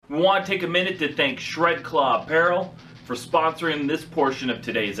We want to take a minute to thank Shred Claw Apparel for sponsoring this portion of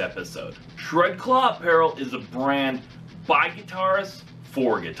today's episode. Shred Claw Apparel is a brand by guitarists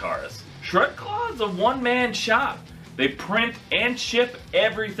for guitarists. Shred Claw is a one-man shop. They print and ship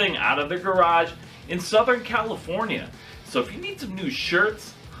everything out of their garage in Southern California. So if you need some new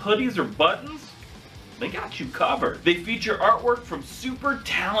shirts, hoodies, or buttons, they got you covered. They feature artwork from super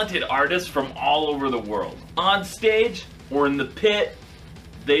talented artists from all over the world. On stage or in the pit,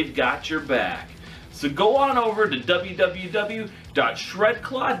 they've got your back. So go on over to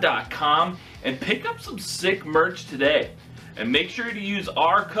www.shredclaw.com and pick up some sick merch today. And make sure to use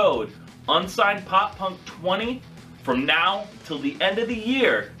our code UnsignedPopPunk20 from now till the end of the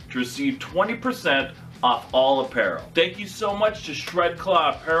year to receive 20% off all apparel. Thank you so much to Shred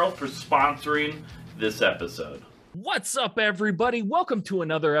Claw Apparel for sponsoring this episode. What's up, everybody? Welcome to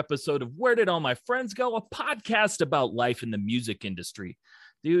another episode of Where Did All My Friends Go? A podcast about life in the music industry.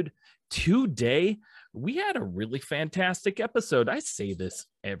 Dude, today we had a really fantastic episode. I say this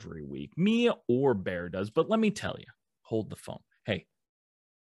every week. Me or Bear does, but let me tell you. Hold the phone. Hey,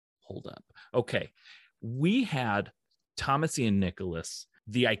 hold up. Okay. We had Thomas Ian Nicholas,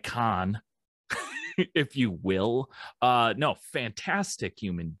 the icon, if you will. No, fantastic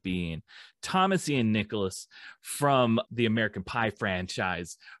human being. Thomas Ian Nicholas from the American Pie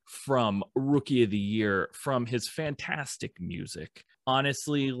franchise, from Rookie of the Year, from his fantastic music.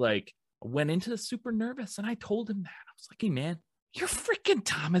 Honestly, like, I went into this super nervous and I told him that. I was like, hey, man, you're freaking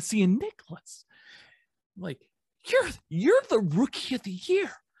Thomas Ian Nicholas. Like, you're the Rookie of the Year.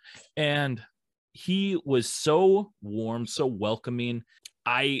 And he was so warm, so welcoming.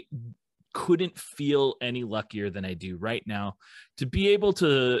 I couldn't feel any luckier than I do right now to be able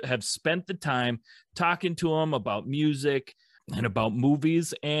to have spent the time talking to him about music and about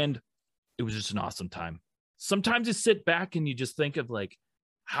movies. And it was just an awesome time. Sometimes you sit back and you just think of like,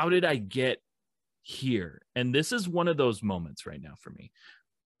 how did I get here? And this is one of those moments right now for me.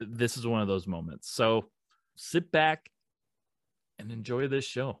 This is one of those moments. So sit back and enjoy this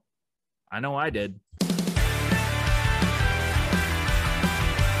show. I know I did.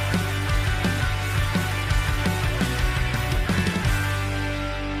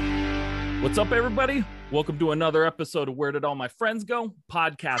 What's up, everybody? Welcome to another episode of Where Did All My Friends Go?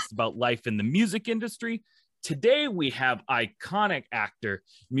 Podcast about life in the music industry. Today, we have iconic actor,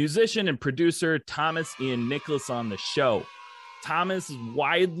 musician, and producer Thomas Ian Nicholas on the show. Thomas is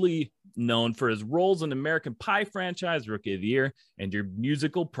widely known for his roles in the American Pie franchise, Rookie of the Year, and your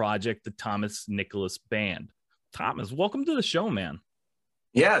musical project, the Thomas Nicholas Band. Thomas, welcome to the show, man.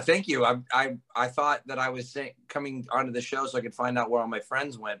 Yeah, thank you. I thought that I was coming onto the show so I could find out where all my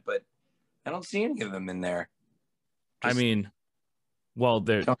friends went, but I don't see any of them in there. I mean, well,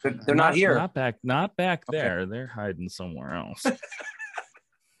 they're not here. Not back Okay. there. They're hiding somewhere else.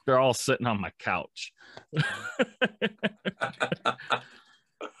 They're all sitting on my couch.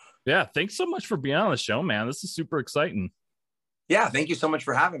 Yeah, thanks so much for being on the show, man. This is super exciting. Yeah, thank you so much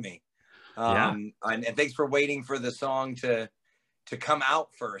for having me. And thanks for waiting for the song to come out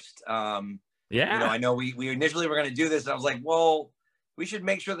first. I know we initially were going to do this, and I was like, well, we should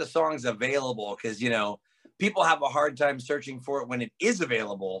make sure the song's available because, people have a hard time searching for it when it is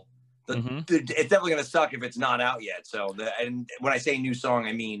available. It's definitely going to suck if it's not out yet. So, and when I say new song,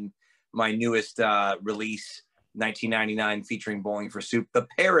 I mean my newest release, 1999, featuring Bowling for Soup, the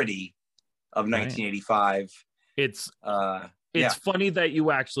parody of 1985. It's funny that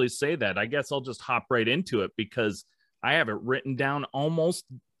you actually say that. I guess I'll just hop right into it because I have it written down almost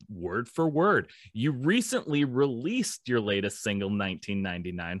word for word. You recently released your latest single,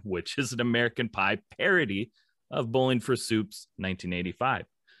 1999, which is an American Pie parody of Bowling for Soup's 1985,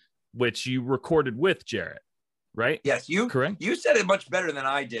 which you recorded with Jarrett, right? Yes, correct. You said it much better than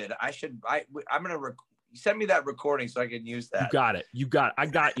I did. I'm gonna send me that recording so I can use that. You got it. I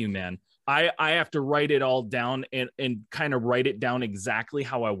got you, man. I have to write it all down and kind of write it down exactly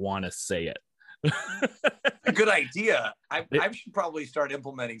how I want to say it. A good idea. I should probably start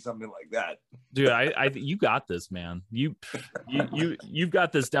implementing something like that. Dude, I you got this, man. You've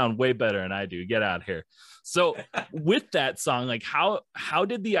got this down way better than I do. Get out of here. So with that song, like how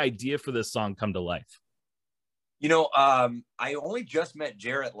did the idea for this song come to life? I only just met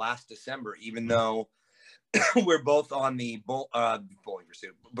Jarrett last December, even though we're both on the Bowling for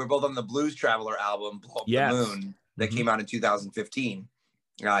Soup. We're both on the Blues Traveler album, Blow Up the Moon, that came out in 2015.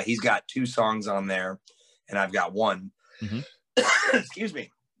 He's got 2 songs on there, and I've got 1. Excuse me.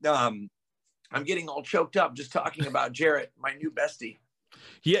 I'm getting all choked up just talking about Jarrett, my new bestie.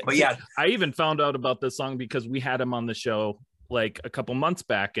 But yeah, I even found out about this song because we had him on the show like a couple months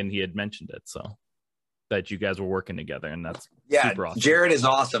back, and he had mentioned it. So that you guys were working together, and that's super awesome. Jared is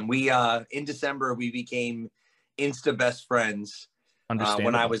awesome. We in December we became Insta best friends.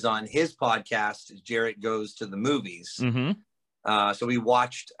 When I was on his podcast, Jarrett Goes to the Movies. So we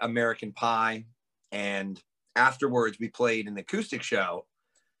watched American Pie, and afterwards we played an acoustic show,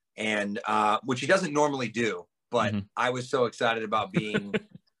 and which he doesn't normally do, but I was so excited about being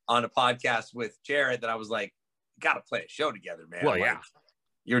on a podcast with Jarrett that I was like, got to play a show together, man. Well, yeah.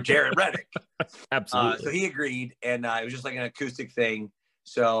 You're Jared Reddick. Absolutely. So he agreed, and it was just like an acoustic thing.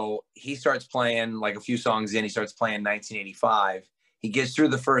 So he starts playing, like a few songs in, he starts playing 1985. He gets through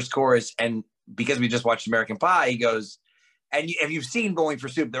the first chorus, and because we just watched American Pie, he goes, and if you've seen Bowling for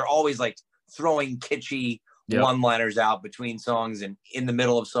Soup, they're always like throwing kitschy one-liners out between songs and in the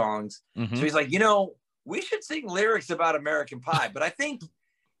middle of songs. So he's like, we should sing lyrics about American Pie. But I think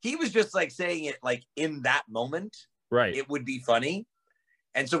he was just like saying it like in that moment. Right. It would be funny.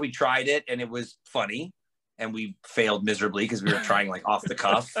 And so we tried it, and it was funny. And we failed miserably because we were trying like off the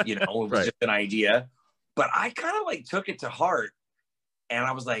cuff, it was just an idea. But I kind of like took it to heart. And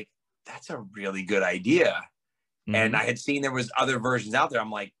I was like, that's a really good idea. And I had seen there was other versions out there.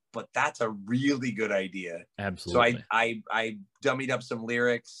 I'm like, but that's a really good idea. Absolutely. So I dummied up some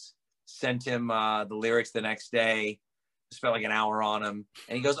lyrics, sent him the lyrics the next day, spent like an hour on them.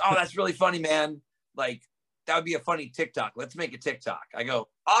 And he goes, oh, that's really funny, man. Like, that would be a funny TikTok. Let's make a TikTok. I go,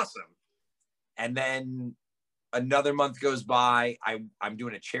 awesome. And then another month goes by. I'm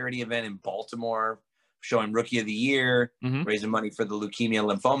doing a charity event in Baltimore, showing Rookie of the Year, raising money for the Leukemia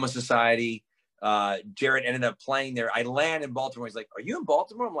Lymphoma Society. Jared ended up playing there. I land in Baltimore. He's like, are you in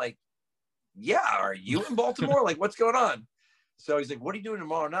Baltimore? I'm like, yeah. Are you in Baltimore? Like, what's going on? So he's like, what are you doing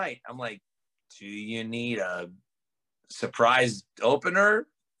tomorrow night? I'm like, do you need a surprise opener?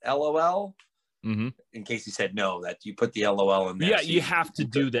 LOL. In case he said no, that you put the LOL in there. Yeah, so you have to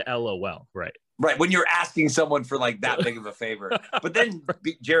do the LOL, right? Right, when you're asking someone for like that big of a favor. But then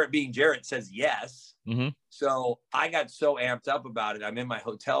Jarrett being Jarrett says yes. So I got so amped up about it. I'm in my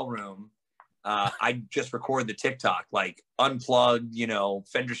hotel room. I just record the TikTok, like unplugged,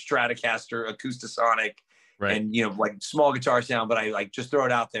 Fender Stratocaster, Acoustasonic, and like small guitar sound, but I like just throw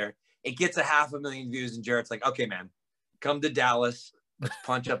it out there. It gets 500,000 views, and Jarrett's like, okay, man, come to Dallas, let's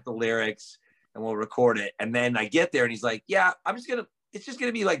punch up the lyrics, and we'll record it. And then I get there, and he's like, yeah, it's just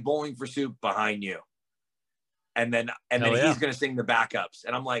gonna be like Bowling for Soup behind you. And then he's gonna sing the backups.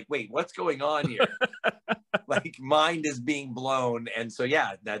 And I'm like, wait, what's going on here? Like, mind is being blown. And so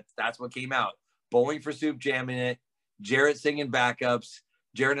that's what came out. Bowling for Soup jamming it, Jarrett singing backups,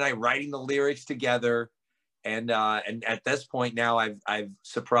 Jarrett and I writing the lyrics together. And at this point now I've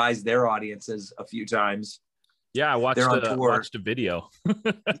surprised their audiences a few times. Yeah, I watched a video.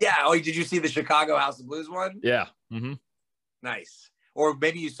 Yeah. Oh, did you see the Chicago House of Blues one? Yeah. Nice. Or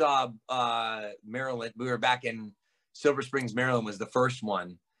maybe you saw Maryland. We were back in Silver Springs, Maryland was the first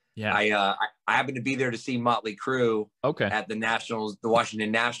one. Yeah. I happened to be there to see Motley Crue at the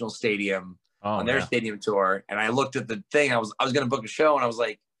Washington National Stadium on their stadium tour. And I looked at the thing. I was going to book a show, and I was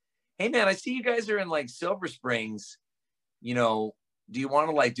like, hey man, I see you guys are in like Silver Springs. Do you want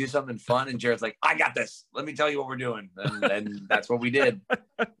to like do something fun? And Jared's like, I got this. Let me tell you what we're doing. And that's what we did.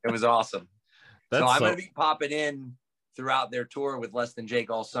 It was awesome. So I'm going to be popping in throughout their tour with Less Than Jake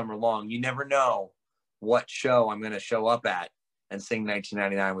all summer long. You never know what show I'm going to show up at and sing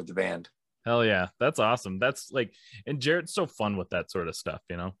 1999 with the band. Hell yeah. That's awesome. That's like, and Jared's so fun with that sort of stuff,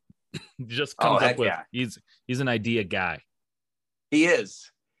 He just comes up with, he's an idea guy. He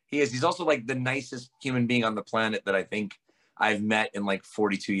is. He's also like the nicest human being on the planet that I think I've met in like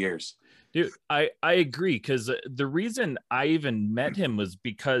 42 years. Dude, I agree. Cause the reason I even met him was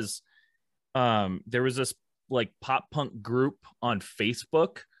because there was this like pop punk group on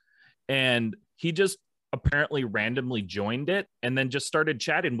Facebook, and he just apparently randomly joined it and then just started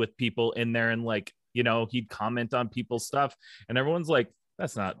chatting with people in there, and like, he'd comment on people's stuff, and everyone's like,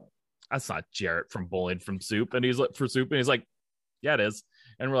 that's not Jarrett from Bowling for Soup. And he's like, yeah, it is.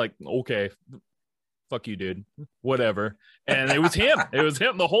 And we're like, okay, fuck you, dude, whatever. And it was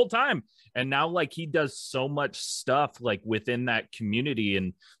him the whole time. And now like he does so much stuff like within that community,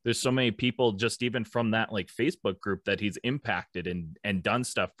 and there's so many people just even from that like Facebook group that he's impacted and done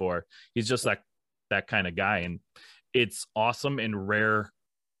stuff for. He's just like that kind of guy, and it's awesome and rare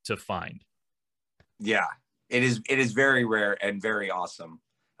to find. Yeah, it is very rare and very awesome.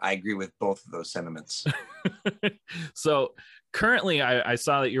 I agree with both of those sentiments. So currently I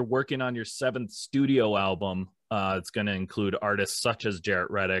saw that you're working on your 7th studio album. It's going to include artists such as Jarrett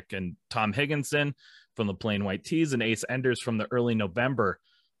Reddick and Tom Higginson from the Plain White T's and Ace Enders from the early November.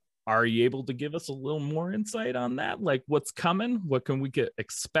 Are you able to give us a little more insight on that? Like what's coming? What can we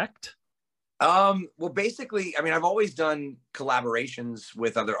expect? Well, basically, I mean, I've always done collaborations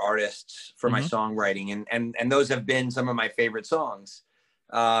with other artists for my songwriting, and those have been some of my favorite songs.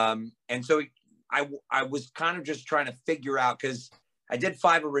 And so I was kind of just trying to figure out, because I did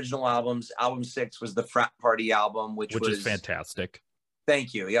 5 original albums. Album 6 was the Frat Party album, which was is fantastic.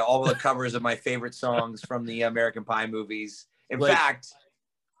 Thank you. Yeah, all the covers of my favorite songs from the American Pie movies. In fact,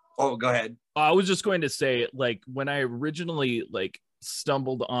 oh, go ahead. I was just going to say, like, when I originally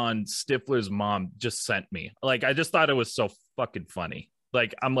stumbled on Stifler's mom just sent me, I just thought it was so fucking funny.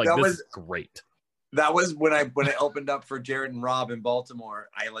 I'm like, this is great. That was when I opened up for Jared and Rob in Baltimore.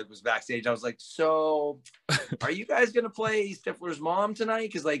 I was backstage. I was like, so are you guys gonna play Stifler's mom tonight?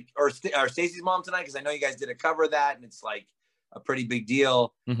 Because or Stacey's mom tonight? Because I know you guys did a cover of that, and it's a pretty big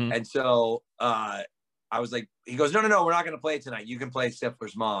deal. And so I was like, he goes, no, we're not gonna play it tonight. You can play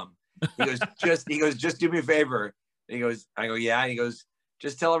Stifler's mom. He goes, just do me a favor. And I go, yeah. And he goes,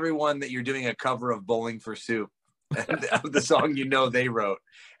 just tell everyone that you're doing a cover of Bowling for Soup, the song they wrote,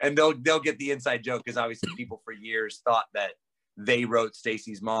 and they'll get the inside joke, because obviously people for years thought that they wrote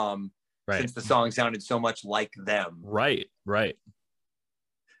Stacey's mom, since the song sounded so much like them. Right.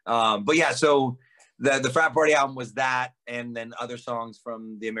 But yeah, so the Frat Party album was that, and then other songs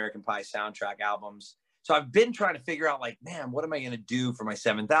from the American Pie soundtrack albums. So I've been trying to figure out, man, what am I going to do for my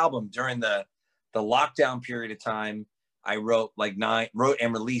 7th album? During the lockdown period of time, I wrote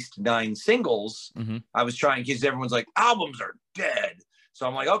and released 9 singles. I was trying, because everyone's like, albums are dead. So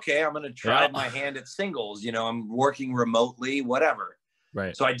I'm like, okay, I'm going to try my hand at singles. I'm working remotely, whatever.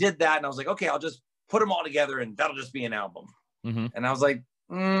 Right. So I did that, and I was like, okay, I'll just put them all together, and that'll just be an album. And I was like,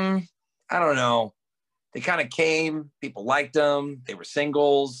 I don't know. They kind of came, people liked them. They were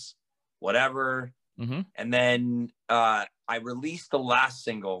singles, whatever. And then I released the last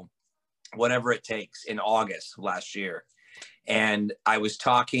single, Whatever It Takes, in August of last year. And I was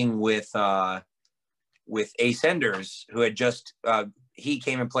talking with Ace Enders, who had just, he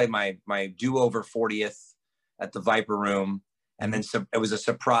came and played my do-over 40th at the Viper Room. And then it was a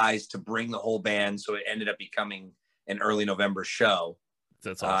surprise to bring the whole band. So it ended up becoming an early November show.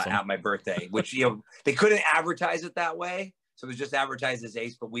 That's awesome. At my birthday, which, they couldn't advertise it that way. So it was just advertised as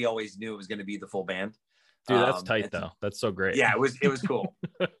Ace, but we always knew it was going to be the full band. Dude, that's tight though. That's so great. Yeah, it was cool.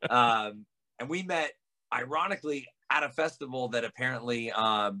 And we met, ironically, at a festival that apparently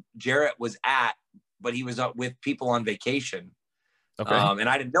Jarrett was at, but he was with people on vacation. Okay. And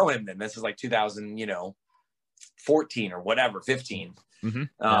I didn't know him then. This is 2014 or whatever, 15.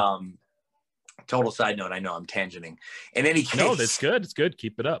 Total side note, I know I'm tangenting. In any case, no, that's good. It's good.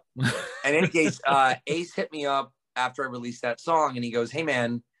 Keep it up. In any case, Ace hit me up after I released that song, and he goes, "Hey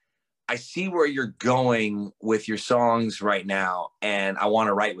man, I see where you're going with your songs right now, and I want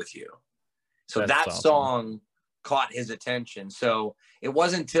to write with you." So that's awesome. Song caught his attention. So it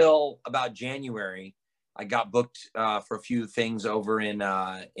wasn't until about January I got booked for a few things over in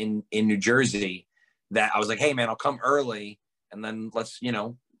New Jersey, that I was like, "Hey man, I'll come early, and then let's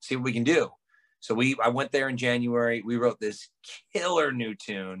see what we can do." So I went there in January. We wrote this killer new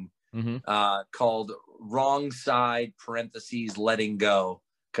tune called Wrong Side (parentheses) Letting Go,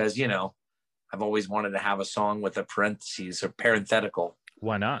 because I've always wanted to have a song with a parentheses or parenthetical.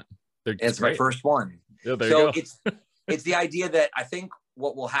 Why not? It's my first one. Yeah, there you go. it's the idea that I think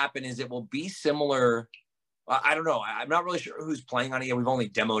what will happen is it will be similar. I don't know. I'm not really sure who's playing on it yet. We've only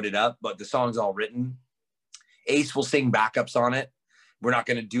demoed it up, but the song's all written. Ace will sing backups on it. We're not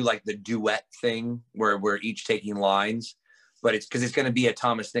going to do the duet thing where we're each taking lines, but it's because it's going to be a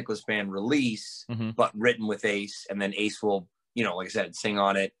Thomas Nicholas Band release, but written with Ace, and then Ace will, like I said, sing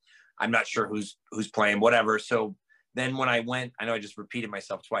on it. I'm not sure who's playing, whatever. So then when I went, I know I just repeated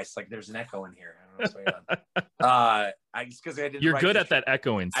myself twice. There's an echo in here. I don't know what's going on. Because I didn't. You're good at that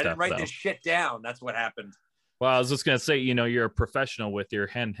echoing stuff. I didn't write this shit down. That's what happened. Well, I was just gonna say, you're a professional with your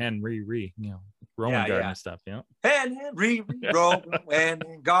Henry, Roman Gardner stuff, Henry,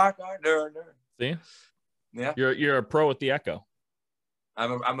 Roman Gardner. See, yeah, you're a pro with the echo.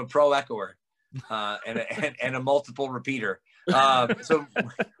 I'm a pro echoer, and a multiple repeater. So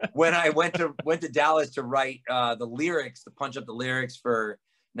when I went to Dallas to write the lyrics, to punch up the lyrics for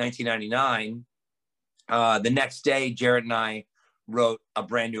 1999, the next day, Jarrett and I wrote a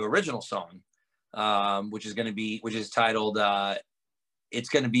brand new original song. Which is titled It's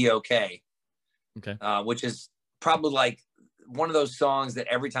Gonna Be Okay. Okay. Which is probably one of those songs that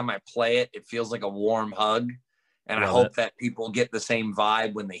every time I play it, it feels like a warm hug. And I hope that people get the same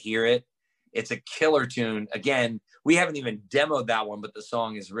vibe when they hear it. It's a killer tune. Again, we haven't even demoed that one, but the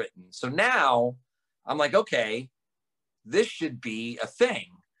song is written. So now I'm like, okay, this should be a thing.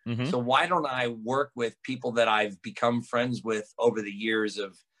 So why don't I work with people that I've become friends with over the years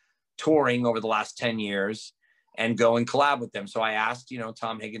of touring over the last 10 years and go and collab with them. So I asked,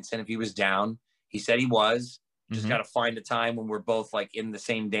 Tom Higginson if he was down. He said he was. Just got to find a time when we're both like in the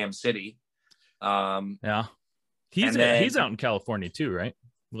same damn city. Yeah. He's out in California too, right?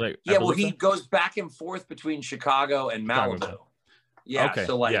 Like, yeah, well, he goes back and forth between Chicago and Malibu. Yeah. Okay.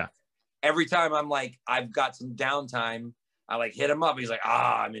 So like every time I'm like, I've got some downtime, I like hit him up. He's like,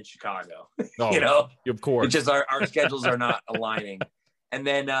 I'm in Chicago. Oh, of course. It's just our schedules are not aligning. And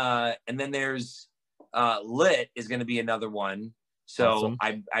then there's Lit is going to be another one. So awesome.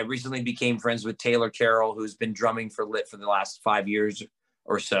 I recently became friends with Taylor Carroll, who's been drumming for Lit for the last 5 years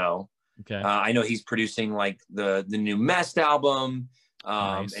or so. Okay. I know he's producing like the new Mest album.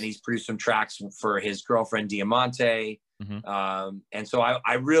 Nice. And he's produced some tracks for his girlfriend Diamante. And so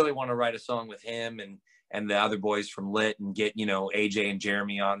I really want to write a song with him and the other boys from Lit and get, AJ and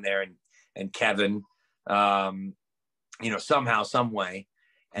Jeremy on there and Kevin, somehow, some way.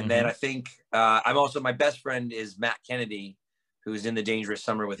 And then I think I'm also, my best friend is Matt Kennedy, who's in the Dangerous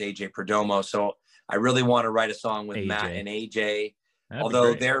Summer with AJ Perdomo. So I really want to write a song with Matt and AJ,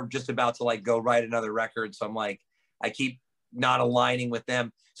 although they're just about to like go write another record. So I'm like, I keep not aligning with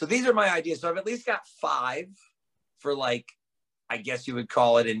them. So these are my ideas. So I've at least got 5 for like, I guess you would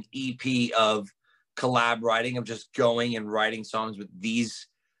call it an EP of collab writing, of just going and writing songs with these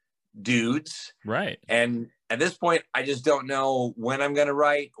dudes. Right. And at this point, I just don't know when I'm going to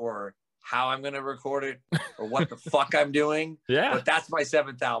write or how I'm going to record it or what the fuck I'm doing. Yeah. But that's my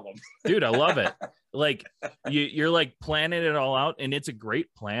 7th album. Dude, I love it. Like you're like planning it all out, and it's a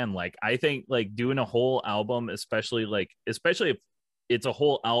great plan. Like I think like doing a whole album, especially if it's a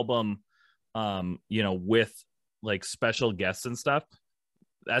whole album, with like special guests and stuff,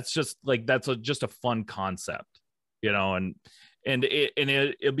 that's just like, just a fun concept, and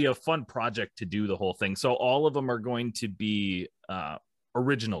it'll be a fun project to do the whole thing. So all of them are going to be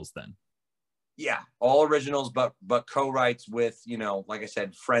originals then. Yeah, all originals, but co-writes with, like I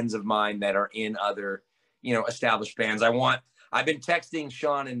said, friends of mine that are in other, established bands. I've been texting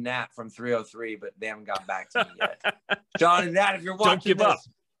Sean and Nat from 303, but they haven't got back to me yet. Sean and Nat, if you're watching, don't give up.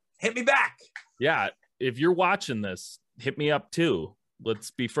 Hit me back. Yeah, if you're watching this, hit me up too. Let's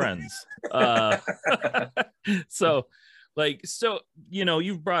be friends. So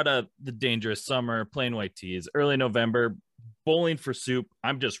you've brought up the Dangerous Summer, Plain White Tees, Early November, Bowling for Soup.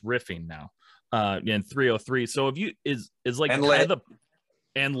 I'm just riffing now. In 303. So if you is like and Lit.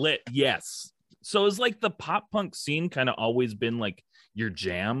 And Lit, yes. So is like the pop punk scene kind of always been like your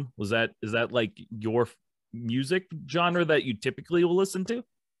jam? Is that like your music genre that you typically will listen to?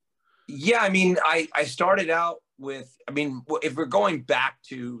 Yeah, I mean, I started out with, if we're going back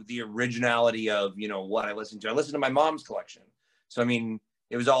to the originality of, what I listened to my mom's collection. So,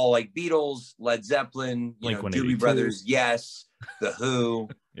 it was all like Beatles, Led Zeppelin, Doobie Brothers, Yes, The Who,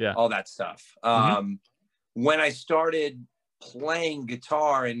 all that stuff. When I started playing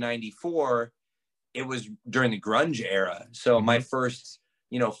guitar in 94, it was during the grunge era. So my first,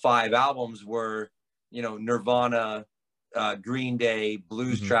 5 albums were, Nirvana, Green Day,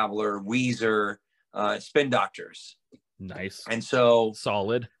 Blues Traveler, Weezer, Spin Doctors. Nice. And so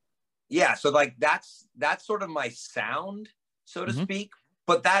solid. Yeah. So like, that's sort of my sound, so to speak.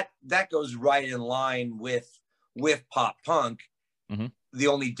 But that goes right in line with pop punk. The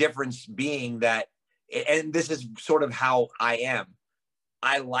only difference being that, and this is sort of how I am,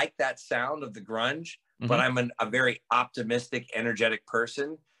 I like that sound of the grunge, but I'm a very optimistic, energetic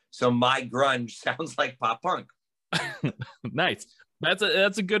person. So my grunge sounds like pop punk. Nice.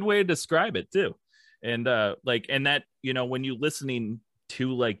 That's a good way to describe it too. And and that, when you listening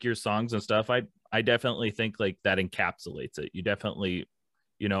to like your songs and stuff, I definitely think like that encapsulates it. You definitely,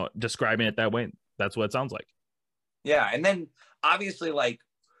 describing it that way, that's what it sounds like. Yeah. And then obviously,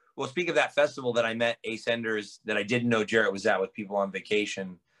 speak of that festival that I met Ace Enders, that I didn't know Jarrett was at with People on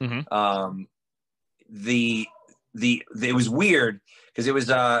Vacation. It was weird because it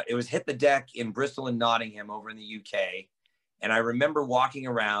was Hit the Deck in Bristol and Nottingham over in the UK. And I remember walking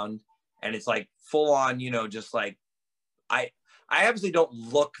around and it's like full on, just like, I obviously don't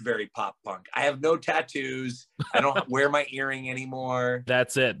look very pop punk. I have no tattoos. I don't wear my earring anymore.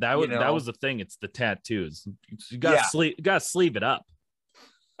 That's it. That was the thing. It's the tattoos. You got to sleeve it up.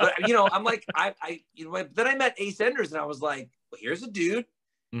 But I'm like, then I met Ace Enders and I was like, well, here's a dude.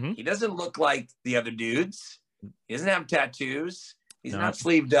 He doesn't look like the other dudes. He doesn't have tattoos. He's not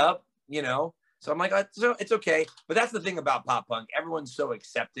sleeved up, So I'm like, so it's okay. But that's the thing about pop punk. Everyone's so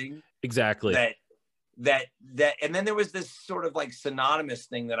accepting. Exactly. That and then there was this sort of like synonymous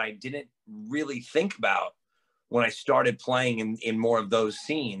thing that I didn't really think about when I started playing in more of those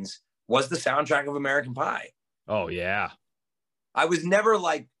scenes, was the soundtrack of American Pie. Oh yeah. I was never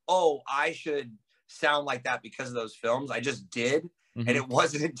like oh, I should sound like that because of those films. I just did. Mm-hmm. And it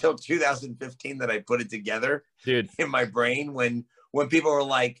wasn't until 2015 that I put it together, dude, in my brain when people were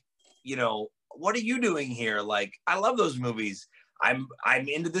like, you know, what are you doing here? Like, I love those movies. I'm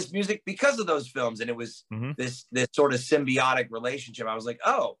into this music because of those films. And it was this sort of symbiotic relationship. I was like,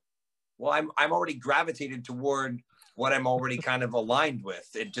 oh, well, I'm already gravitated toward what I'm already kind of aligned with.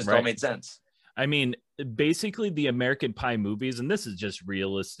 It just all made sense. I mean, basically the American Pie movies, and this is just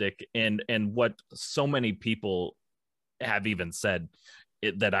realistic, and what so many people have even said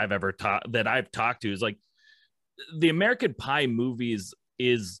that I've talked to is like, the American Pie movies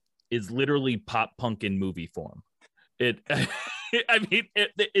is literally pop punk in movie form. It I mean,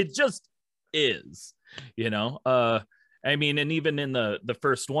 it just is, you know. I mean, and even in the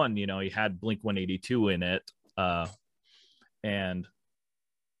first one, you know, you had Blink-182 in it, and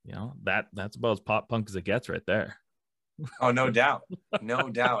you know, that's about as pop punk as it gets right there. Oh, no doubt. No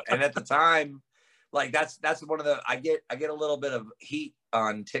doubt. And at the time, like, that's one of the, I get a little bit of heat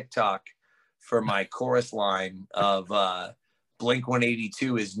on TikTok for my chorus line of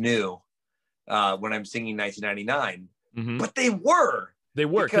Blink-182 is new when I'm singing 1999. Mm-hmm. But they were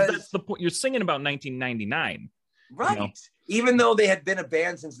because that's the point. You're singing about 1999, right? You know? Even though they had been a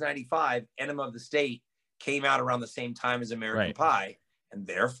band since 95, Enema of the State came out around the same time as American Pie, and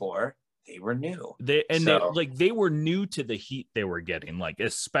therefore they were new. They were new to the heat they were getting, like,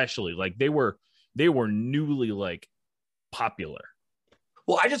 especially like they were newly like popular.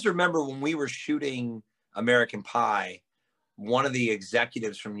 Well, I just remember when we were shooting American Pie, one of the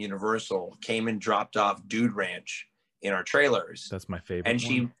executives from Universal came and dropped off Dude Ranch in our trailers. That's my favorite.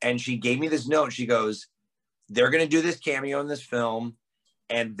 And she gave me this note. She goes, they're going to do this cameo in this film,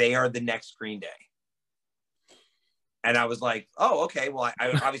 and they are the next Green Day. And I was like, oh, okay. Well,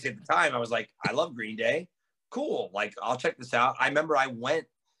 I obviously at the time I was like, I love Green Day. Cool. Like, I'll check this out. I remember I went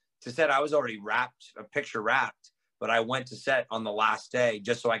to set. I was already a picture wrapped, but I went to set on the last day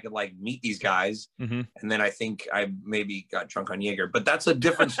just so I could like meet these guys. Mm-hmm. And then I think I maybe got drunk on Jaeger, but that's a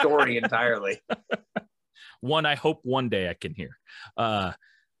different story entirely. One I hope one day I can hear.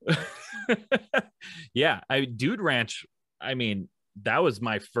 Yeah, Dude Ranch, I mean, that was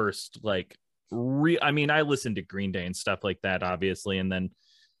my first like I mean, I listened to Green Day and stuff like that, obviously, and then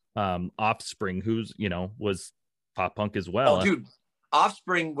Offspring, who's, you know, was pop punk as well. Oh, dude,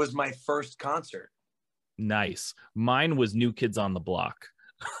 Offspring was my first concert. Nice. Mine was New Kids on the Block.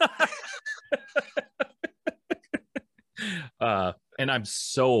 And I'm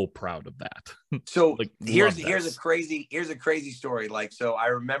so proud of that. So like, here's a crazy story. Like, so I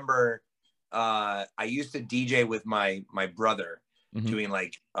remember I used to DJ with my brother, doing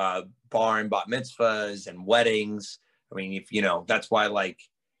like bar and bat mitzvahs and weddings. I mean, if you know, that's why like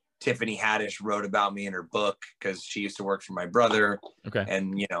Tiffany Haddish wrote about me in her book, because she used to work for my brother. Okay.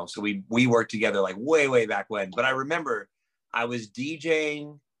 And you know, so we worked together like way back when. But I remember I was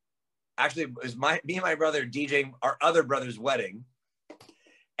DJing. Actually, it was me and my brother DJing our other brother's wedding.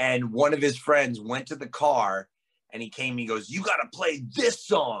 And one of his friends went to the car and he came, he goes, you got to play this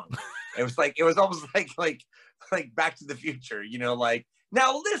song. It was almost like Back to the Future, you know, like,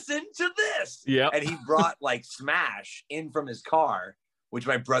 now listen to this. Yeah. And he brought like Smash in from his car, which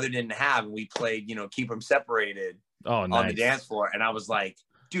my brother didn't have. And we played, you know, Keep Them Separated on the dance floor. And I was like,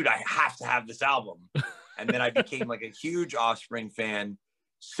 dude, I have to have this album. And then I became like a huge Offspring fan,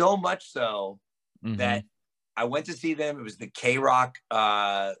 so much so that I went to see them. It was the K-Rock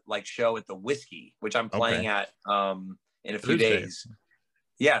like show at the Whiskey, which I'm playing at in a few days.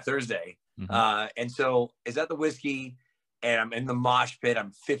 Yeah, Thursday. And so it's at the Whiskey, and I'm in the mosh pit.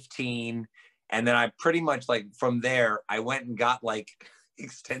 I'm 15. And then I pretty much like from there, I went and got like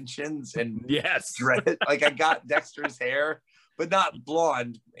extensions and dread. Like I got Dexter's hair, but not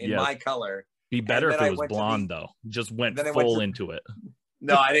blonde in my color. Be better if it was blonde though. Just went full into it.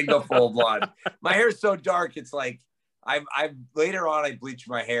 No, I didn't go full blonde. My hair is so dark. It's like I've later on I bleached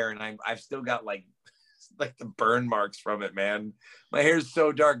my hair, and I've still got like the burn marks from it, man. My hair is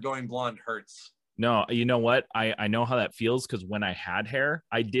so dark. Going blonde hurts. No, you know what? I know how that feels, because when I had hair,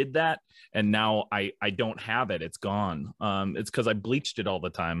 I did that, and now I don't have it. It's gone. It's because I bleached it all the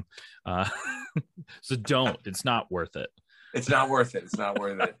time. So don't. It's not worth it. It's not worth it. It's not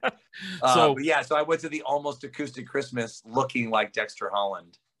worth it. So I went to the Almost Acoustic Christmas looking like Dexter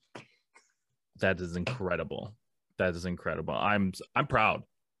Holland. That is incredible. That is incredible. I'm proud.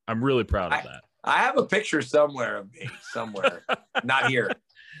 I'm really proud of that. I have a picture somewhere of me, somewhere. Not here.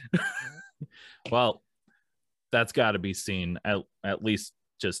 Well, that's got to be seen, at least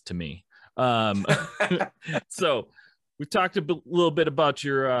just to me. So we talked a little bit about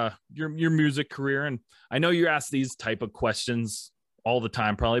your music career, and I know you're asked these type of questions all the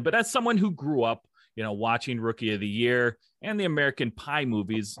time probably, but as someone who grew up, you know, watching Rookie of the Year and the American Pie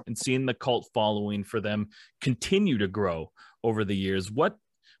movies and seeing the cult following for them continue to grow over the years, what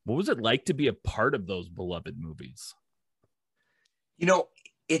was it like to be a part of those beloved movies? You know,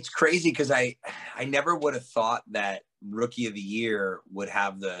 it's crazy because I never would have thought that Rookie of the Year would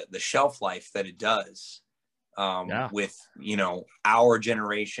have the shelf life that it does, with, you know, our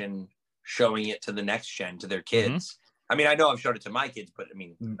generation showing it to the next gen, to their kids. I mean, I know I've showed it to my kids, but I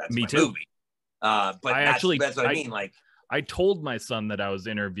mean, that's me my too. movie. But that's what I mean. Like, I told my son that I was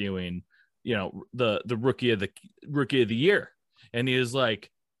interviewing, you know, the rookie of the year, and he was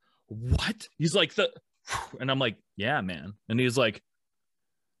like, "What?" He's like, and I'm like, "Yeah, man." And he's like,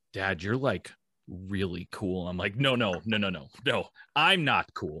 "Dad, you're like really cool." I'm like, no, I'm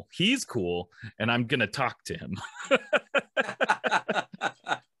not cool. He's cool, and I'm gonna talk to him.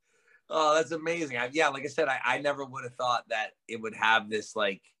 Oh, that's amazing. Yeah, like I said, I never would have thought that it would have this,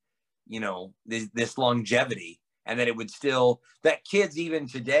 like, you know, this longevity, and that it would still, that kids even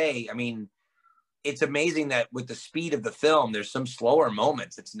today, I mean, it's amazing that with the speed of the film, there's some slower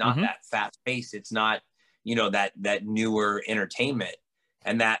moments. It's not that fast paced. It's not, you know, that newer entertainment,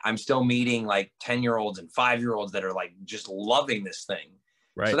 and that I'm still meeting like 10-year-olds and 5-year-olds that are like just loving this thing.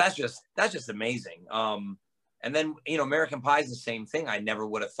 Right. So that's just amazing. And then, you know, American Pie is the same thing. I never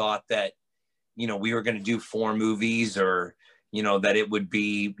would have thought that, you know, we were going to do 4 movies, or, you know, that it would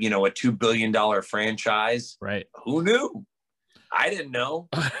be, you know, a $2 billion franchise. Right. Who knew? I didn't know.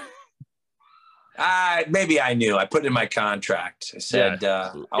 Maybe I knew. I put it in my contract. I said,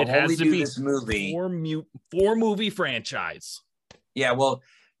 I'll only do this movie. 4 movie franchise. Yeah, well,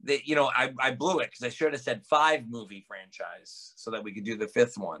 you know, I blew it because I should have said 5 movie franchise so that we could do the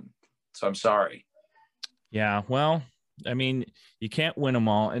 5th one. So I'm sorry. Yeah, well, I mean, you can't win them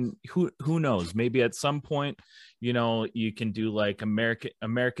all, and who knows? Maybe at some point, you know, you can do like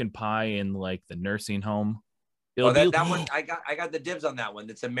American Pie in like the nursing home. That one, I got the dibs on that one.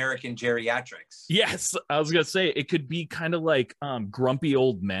 That's American Geriatrics. Yes, I was gonna say it could be kind of like Grumpy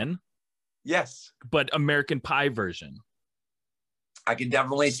Old Men. Yes, but American Pie version. I can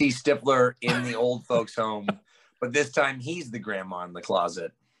definitely see Stifler in the old folks' home, but this time he's the grandma in the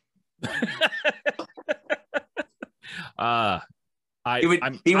closet. He would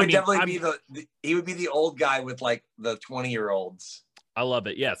definitely be the old guy with like the 20-year-olds. I love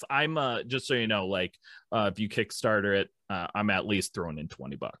it. Yes, I'm just so you know, like if you Kickstarter it, I'm at least throwing in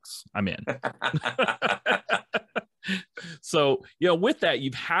 $20. I'm in. So, you know, with that,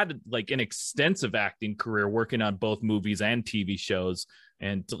 you've had like an extensive acting career working on both movies and TV shows.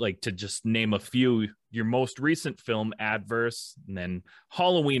 And to just name a few, your most recent film, Adverse, and then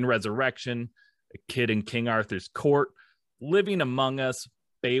Halloween Resurrection, A Kid in King Arthur's Court, Living Among Us,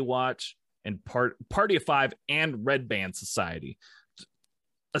 Baywatch, and Party of Five, and Red Band Society.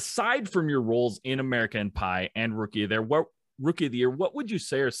 Aside from your roles in American Pie and Rookie of the Year, what would you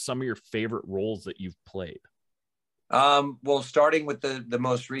say are some of your favorite roles that you've played? Well, starting with the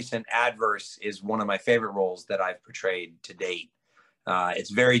most recent, Adverse is one of my favorite roles that I've portrayed to date. It's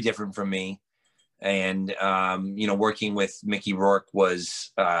very different from me. And, you know, working with Mickey Rourke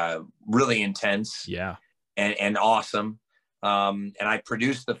was really intense. Yeah. And awesome. And I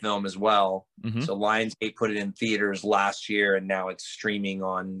produced the film as well. So Lionsgate put it in theaters last year, and now it's streaming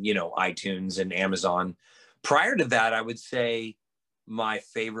on, you know, iTunes and Amazon. Prior to that, I would say my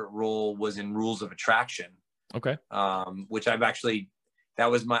favorite role was in Rules of Attraction. Okay. Which I've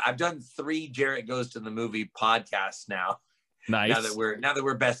done 3 Jarrett Goes to the Movie podcasts now. Nice. Now that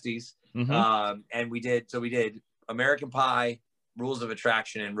we're besties. And we did American Pie, Rules of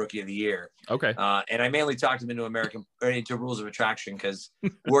Attraction, and Rookie of the Year. Okay. And I mainly talked him into Rules of Attraction because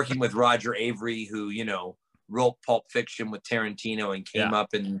working with Roger Avery, who, you know, wrote Pulp Fiction with Tarantino and came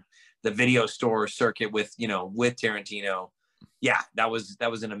up in the video store circuit with Tarantino. Yeah, that was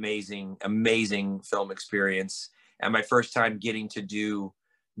an amazing film experience, and my first time getting to do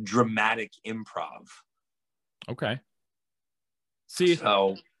dramatic improv. Okay. See,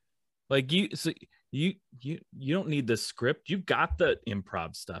 so like you don't need the script. You've got the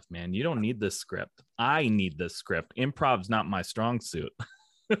improv stuff, man. You don't need the script. I need the script. Improv's not my strong suit.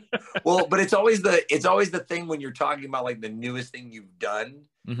 Well, but it's always the thing when you're talking about like the newest thing you've done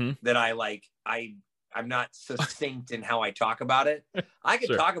that I'm not succinct in how I talk about it. I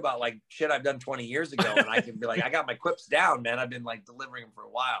can talk about like shit I've done 20 years ago, and I can be like, I got my quips down, man. I've been like delivering them for a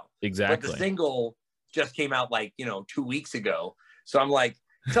while. Exactly. But the single just came out like, you know, 2 weeks ago. So I'm like,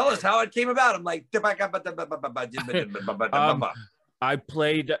 tell us how it came about. I'm like, I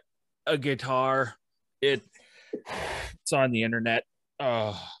played a guitar. It's on the internet.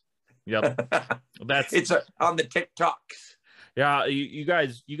 Oh, yep. It's on the TikToks. Yeah, you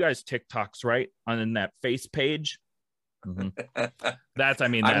guys TikToks, right? On that face page. Mm-hmm. That's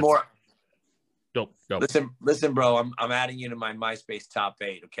more. Dope. Listen, bro. I'm adding you to my MySpace top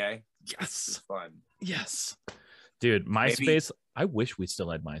 8. Okay. Yes. Fun. Yes, dude. MySpace. Maybe, I wish we still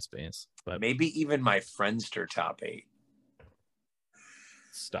had MySpace, but maybe even my Friendster top 8.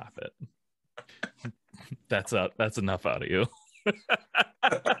 Stop it. That's enough out of you.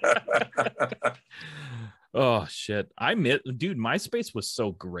 Oh shit. Dude, MySpace was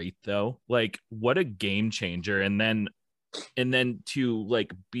so great though. Like, what a game changer. And then to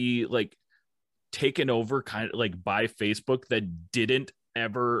like be like taken over kind of like by Facebook that didn't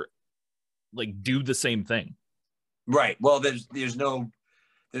ever like do the same thing. Right. Well, there's no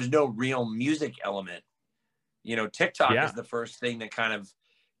real music element. You know, TikTok is the first thing that kind of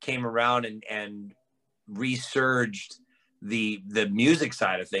came around and resurged the music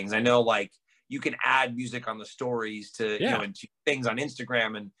side of things. I know, like, you can add music on the stories to you know, and to things on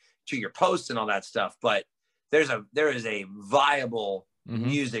Instagram and to your posts and all that stuff, but there is a viable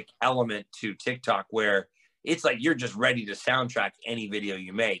music element to TikTok where it's like you're just ready to soundtrack any video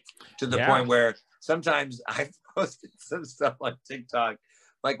you make, to the point where sometimes I've posted some stuff on TikTok,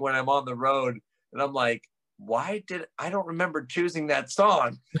 like when I'm on the road and I'm like, why did I don't remember choosing that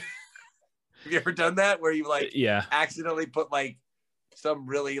song? Have you ever done that where you like accidentally put like some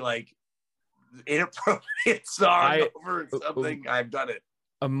really like inappropriate song over something? I've done it.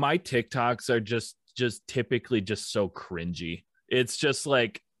 My TikToks are just typically just so cringy. It's just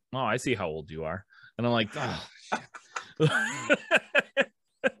like, oh, I see how old you are. And I'm like, oh,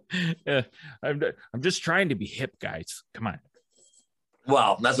 yeah, I'm just trying to be hip, guys. Come on.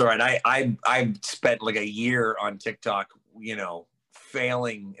 Well, that's all right. I spent like a year on TikTok, you know,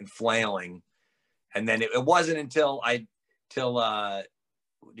 failing and flailing. And then it wasn't until what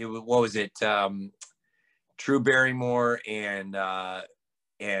was it? Drew Barrymore and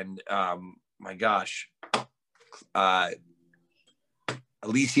my gosh,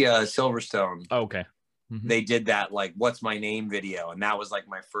 Alicia Silverstone. Oh, okay. Mm-hmm. They did that like "What's My Name" video, and that was like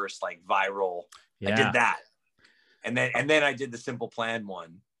my first like viral. I did that, and then I did the Simple Plan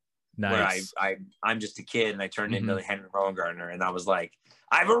one, nice. Where I'm just a kid and I turned into Henry Rowengartner, and I was like,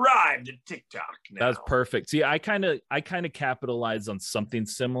 I've arrived at TikTok now. That's perfect. See, I kind of capitalized on something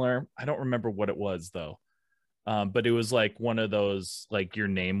similar. I don't remember what it was though. But it was like one of those like your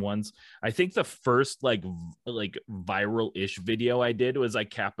name ones. I think the first like viral-ish video I did was I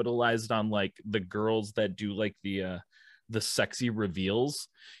capitalized on like the girls that do like the sexy reveals,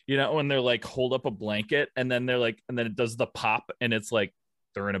 you know, when they're like hold up a blanket and then they're like, and then it does the pop and it's like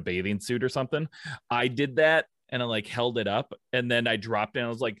they're in a bathing suit or something. I did that and I like held it up and then I dropped it and I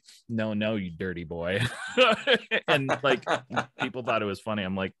was like, no, you dirty boy. And like people thought it was funny.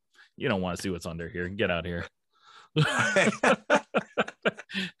 I'm like, you don't want to see what's under here. Get out of here.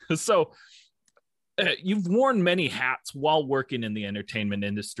 So you've worn many hats while working in the entertainment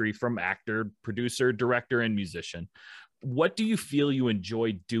industry, from actor, producer, director, and musician. What do you feel you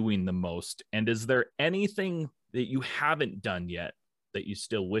enjoy doing the most? And is there anything that you haven't done yet that you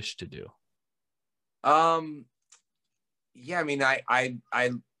still wish to do? Yeah, I mean, I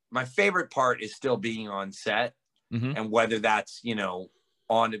my favorite part is still being on set, and whether that's, you know,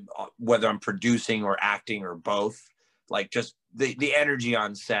 whether I'm producing or acting or both, like just the energy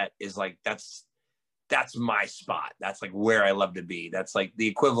on set is like, that's my spot. That's like where I love to be. That's like the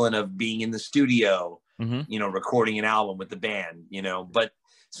equivalent of being in the studio, you know, recording an album with the band, you know, but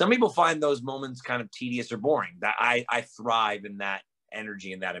some people find those moments kind of tedious or boring. That I thrive in that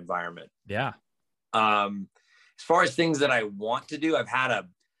energy, in that environment. Yeah. As far as things that I want to do, I've had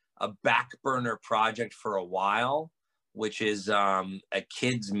a back burner project for a while, which is a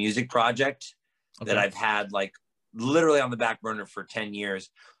kids music project that I've had like literally on the back burner for 10 years.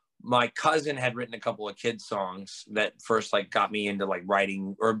 My cousin had written a couple of kids songs that first like got me into like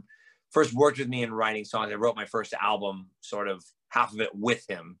writing, or first worked with me in writing songs. I wrote my first album, sort of half of it with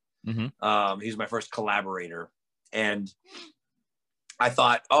him. He was my first collaborator. And I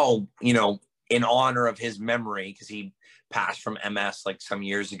thought, oh, you know, in honor of his memory, because he passed from MS like some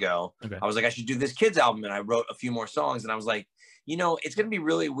years ago, I was like, I should do this kids album. And I wrote a few more songs, and I was like, you know, it's going to be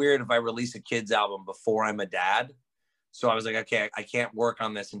really weird if I release a kids album before I'm a dad. So I was like, okay, I can't work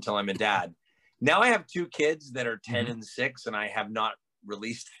on this until I'm a dad. Now I have 2 kids that are 10 and 6, and I have not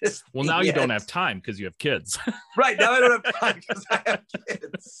released this. Well, now you don't have time because you have kids. Right. Now I don't have time because I have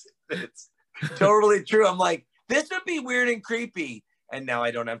kids. It's totally true. I'm like, this would be weird and creepy. And now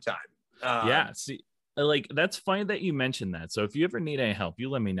I don't have time. Yeah. See, like, that's funny that you mentioned that. So if you ever need any help, you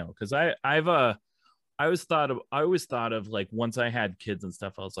let me know. Cause I always thought of like, once I had kids and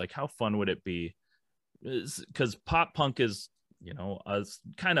stuff, I was like, how fun would it be? Because pop punk is you know, us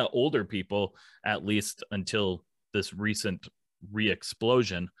kind of older people, at least until this recent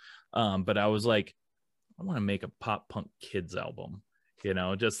re-explosion. But I was like, I want to make a pop punk kids album, you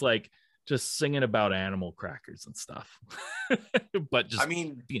know, just singing about animal crackers and stuff. But just, I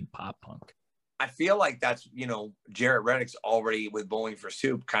mean, being pop punk. I feel like that's, you know, Jaret Reddick's already with Bowling for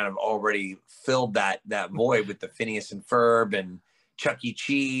Soup kind of already filled that void with the Phineas and Ferb and Chuck E.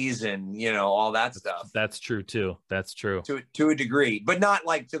 Cheese and, you know, all that stuff. That's true too. That's true. To a degree, but not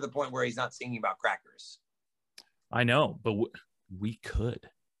like to the point where he's not singing about crackers. I know, but we could.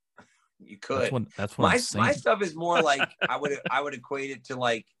 You could. That's what my stuff is more like I would equate it to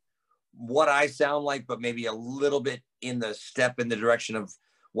like what I sound like, but maybe a little bit in the direction of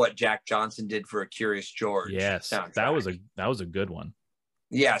what Jack Johnson did for A Curious George. Yes, soundtrack. that was a good one.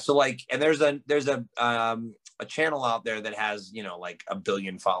 Yeah, so like, and there's a channel out there that has, you know, like a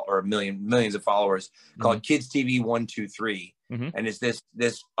billion millions of followers called Kids TV 123, and it's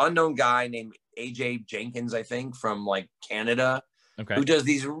this unknown guy named AJ Jenkins, I think, from like Canada, who does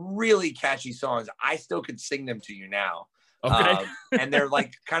these really catchy songs. I still could sing them to you now. Okay. And they're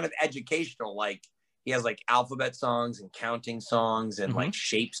like kind of educational. Like he has like alphabet songs and counting songs and like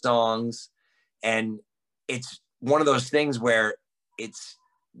shape songs. And it's one of those things where it's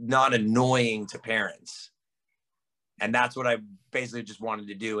not annoying to parents. And that's what I basically just wanted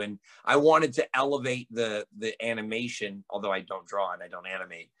to do. And I wanted to elevate the animation, although I don't draw and I don't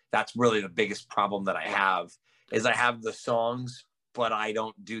animate. That's really the biggest problem that I have is I have the songs, but I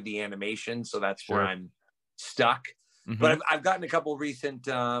don't do the animation. So that's where I'm stuck. But I've gotten a couple recent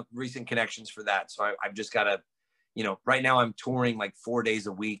connections for that. So I've just got to, you know, right now I'm touring like 4 days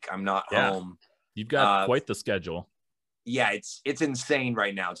a week. I'm not home. You've got quite the schedule. Yeah, it's insane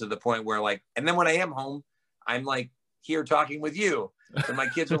right now to the point where like, and then when I am home, I'm like here talking with you. And my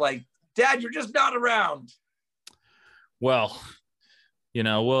kids are like, Dad, you're just not around. Well, you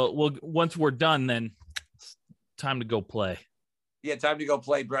know, we'll once we're done, then it's time to go play. Yeah, time to go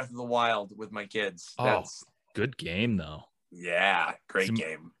play Breath of the Wild with my kids. That's good game, though. Yeah, great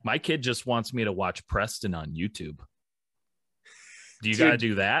game. My kid just wants me to watch Preston on YouTube. Do you got to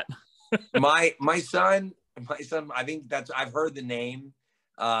do that? my son, I think I've heard the name.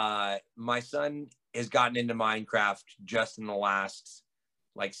 My son has gotten into Minecraft just in the last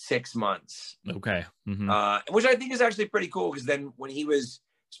like 6 months. Okay. Which I think is actually pretty cool because then when he was,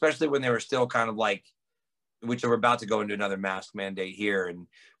 especially when they were still kind of like, which we're about to go into another mask mandate here. And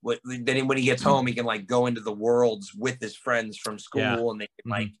then when he gets home, he can like go into the worlds with his friends from school and they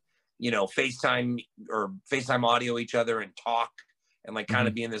can like, you know, FaceTime audio each other and talk and like kind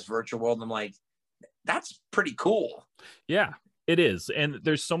of be in this virtual world. And I'm like, that's pretty cool. Yeah, it is. And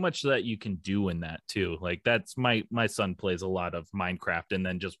there's so much that you can do in that too. Like that's my son plays a lot of Minecraft and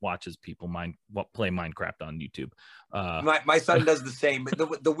then just watches people play Minecraft on YouTube. My son does the same.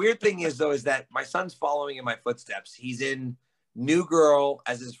 But the weird thing is though, is that my son's following in my footsteps. He's in New Girl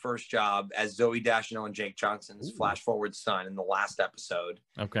as his first job as Zooey Deschanel and Jake Johnson's flash forward son in the last episode.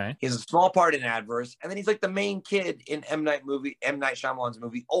 Okay. He has a small part in Adverse. And then he's like the main kid in M. Night Shyamalan's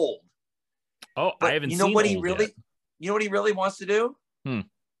movie Old. Oh, but I haven't seen what Old he really yet. You know what he really wants to do?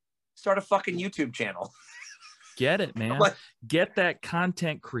 Start a fucking YouTube channel. Get it, man. Get that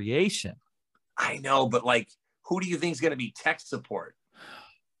content creation. I know, but like, who do you think is going to be tech support?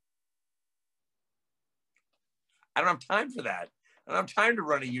 I don't have time for that. I don't have time to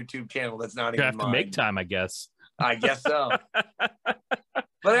run a YouTube channel that's not even mine. You have to make time, I guess. I guess so.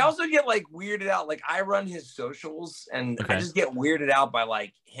 But I also get like weirded out. Like I run his socials and I just get weirded out by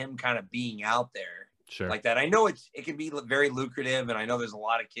like him kind of being out there. Sure. Like that. I know it can be very lucrative and I know there's a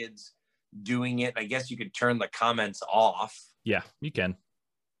lot of kids doing it. I guess you could turn the comments off. Yeah, you can.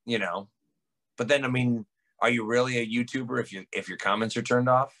 You know, but then, I mean, are you really a YouTuber if your comments are turned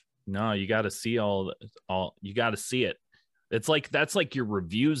off? No, you got to see all you got to see it. It's like, that's like your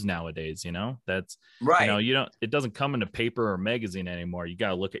reviews nowadays, you know, that's right. You know, it doesn't come in a paper or magazine anymore. You got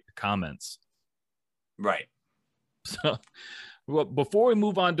to look at your comments. Right. So, well, before we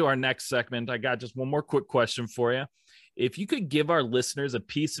move on to our next segment, I got just one more quick question for you. If you could give our listeners a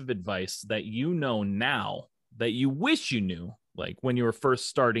piece of advice that you know now that you wish you knew, like when you were first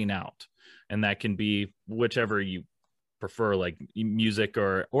starting out, and that can be whichever you prefer, like music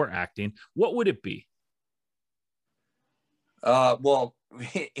or acting, what would it be? Well,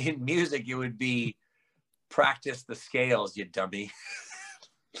 in music, it would be practice the scales, you dummy.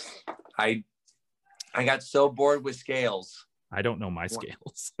 I got so bored with scales. I don't know my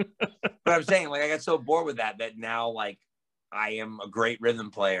scales. But I'm saying, like, I got so bored with that now, like, I am a great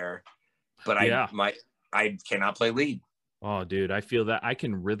rhythm player, but I cannot play lead. Oh, dude, I feel that I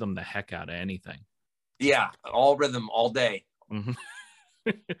can rhythm the heck out of anything. Yeah, all rhythm all day. Mm-hmm.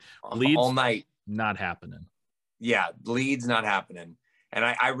 Leeds, all night. Not happening. Yeah, Leeds not happening. And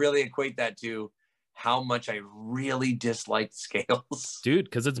I really equate that to how much I really disliked scales. Dude,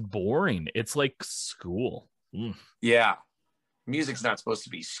 because it's boring. It's like school. Yeah. Music's not supposed to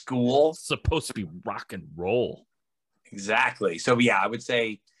be school. It's supposed to be rock and roll. Exactly. So yeah, I would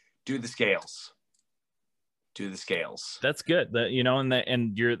say do the scales. Do the scales. That's good.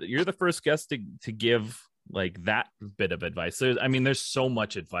 And you're the first guest to give like that bit of advice. There's so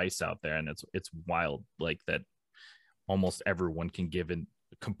much advice out there, and it's wild like that almost everyone can give a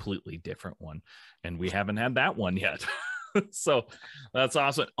completely different one, and we haven't had that one yet. So that's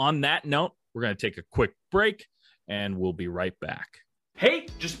awesome. On that note, we're going to take a quick break, and we'll be right back. Hey,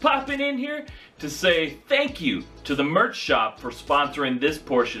 just popping in here to say thank you to the Merch Shop for sponsoring this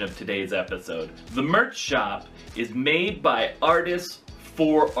portion of today's episode. The Merch Shop is made by artists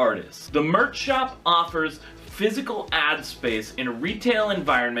for artists. The Merch Shop offers physical ad space in a retail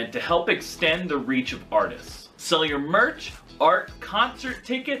environment to help extend the reach of artists. Sell your merch, art, concert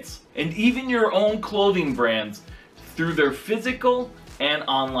tickets, and even your own clothing brands through their physical and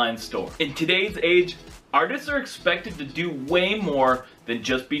online store. In today's age, artists are expected to do way more than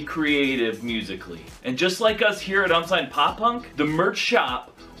just be creative musically. And just like us here at Unsigned Pop Punk, the Merch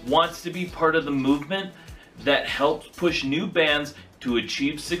Shop wants to be part of the movement that helps push new bands to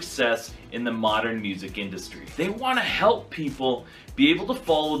achieve success in the modern music industry. They want to help people be able to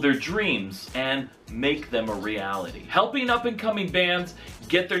follow their dreams and make them a reality. Helping up-and-coming bands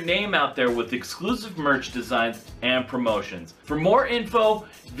get their name out there with exclusive merch designs and promotions. For more info,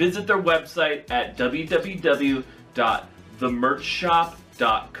 visit their website at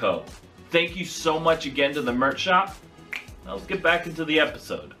www.themerchshop.co. Thank you so much again to the Merch Shop. Now let's get back into the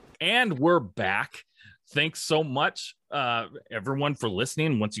episode. And we're back. Thanks so much, everyone, for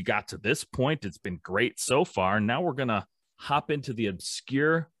listening. Once you got to this point, it's been great so far. Now we're going to hop into the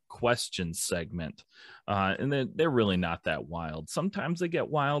obscure questions segment. And they're really not that wild. Sometimes they get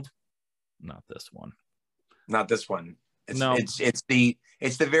wild. Not this one. Not this one. It's the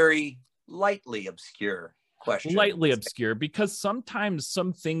very lightly obscure question. Lightly obscure, because sometimes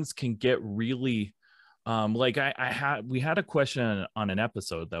some things can get really we had a question on an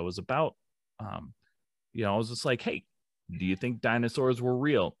episode that was about I was just like, hey, do you think dinosaurs were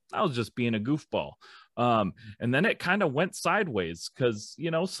real? I was just being a goofball. And then it kind of went sideways because,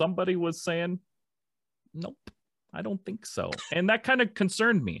 somebody was saying, nope, I don't think so. And that kind of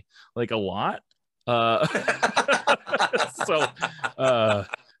concerned me like a lot.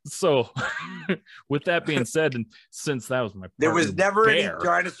 So with that being said, and since that was my partner, there was never any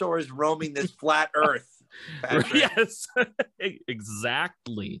dinosaurs roaming this flat earth. Patrick. Yes,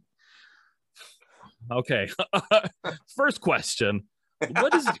 exactly. Okay. First question.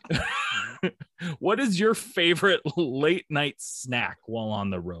 What is your favorite late night snack while on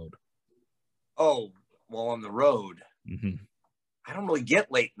the road? Oh, while on the road. Mm-hmm. I don't really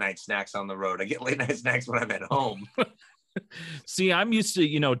get late night snacks on the road. I get late night snacks when I'm at home. See, I'm used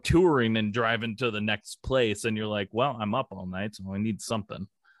to, touring and driving to the next place, and you're like, well, I'm up all night, so I need something.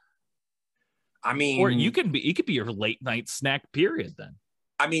 I mean, or it could be your late night snack period then.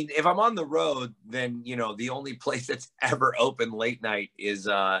 I mean, if I'm on the road, then, the only place that's ever open late night is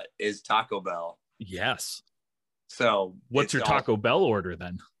Taco Bell. Yes. So what's your Taco Bell order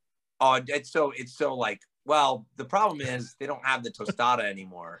then? Oh, it's so like, well, the problem is they don't have the tostada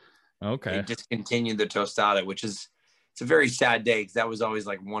anymore. Okay. They discontinued the tostada, it's a very sad day because that was always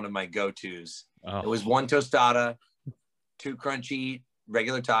like one of my go-tos. Oh. It was one tostada, 2 crunchy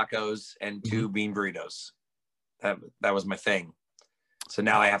regular tacos, and 2 bean burritos. That was my thing. So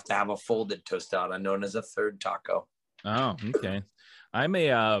now I have to have a folded tostada known as a third taco. Oh, okay. I'm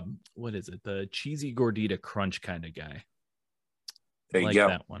a, what is it? The cheesy gordita crunch kind of guy. There you go.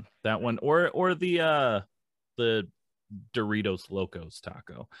 That one. Or the Doritos Locos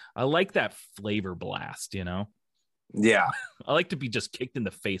taco. I like that flavor blast, Yeah. I like to be just kicked in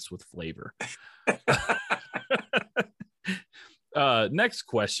the face with flavor. Next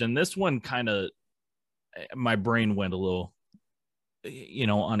question. This one kind of, my brain went a little,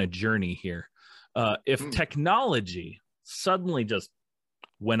 on a journey here. If technology suddenly just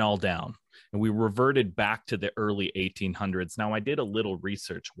went all down and we reverted back to the early 1800s. Now, I did a little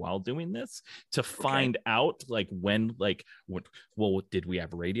research while doing this to find out did we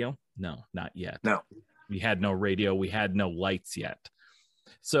have radio? No, not yet. No. We had no radio. We had no lights yet.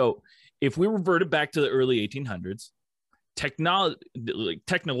 So if we reverted back to the early 1800s,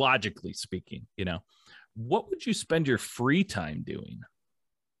 technologically speaking, what would you spend your free time doing?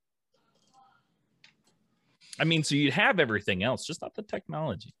 I mean, so you'd have everything else, just not the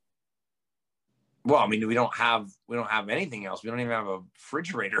technology. Well, I mean, we don't have anything else. We don't even have a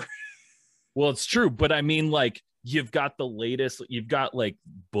refrigerator. Well, it's true, but I mean, like, you've got the latest. You've got like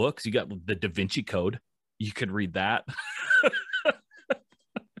books. You got the Da Vinci Code. You could read that.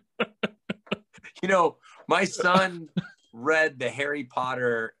 You know, my son read the Harry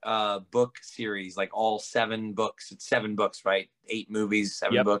Potter book series, like all 7 books. It's 7 books, right? 8 movies,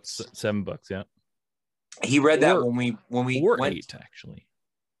 7 books. 7 books, yeah. He read that when we went. 8, actually.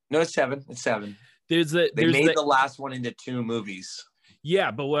 No, it's 7. It's 7. They made the last one into 2 movies.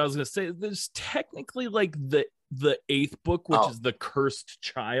 Yeah, but what I was gonna say, there's technically like the 8th book, which is The Cursed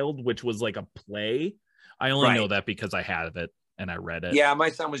Child, which was like a play. I only know that because I have it and I read it. Yeah, my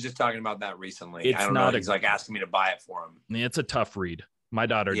son was just talking about that recently. I don't know. He's like asking me to buy it for him. It's a tough read. My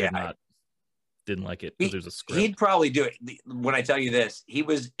daughter didn't like it because there's a script. He'd probably do it. When I tell you this, he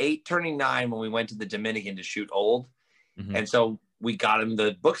was 8 turning 9 when we went to the Dominican to shoot Old. Mm-hmm. And so we got him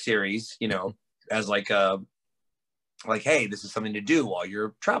the book series, you know, as like, hey, this is something to do while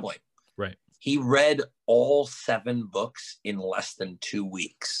you're traveling. Right. He read all 7 books in less than 2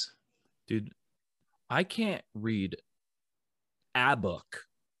 weeks. Dude, I can't read a book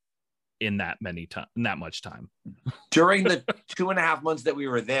in that much time. During the 2.5 months that we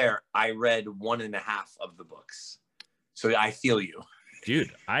were there, I read 1.5 of the books. So I feel you.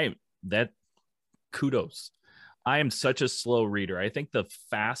 Dude, kudos. I am such a slow reader. I think the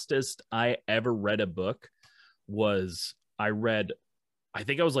fastest I ever read a book was I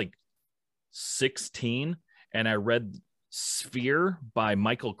think I was like 16 and I read Sphere by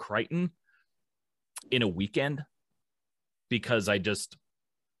Michael Crichton in a weekend because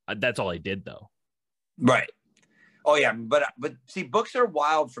that's all I did though. Right. Oh yeah. But see, books are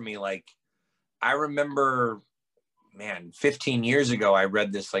wild for me. Like I remember, 15 years ago, I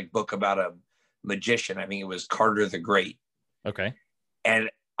read this like book about a magician. I think it was Carter the Great. Okay. And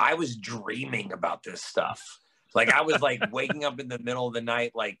I was dreaming about this stuff. Like I was like waking up in the middle of the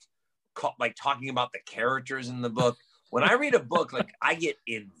night, like talking about the characters in the book. When I read a book, like I get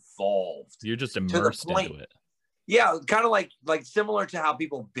involved. You're just immersed into it. Yeah, kind of like similar to how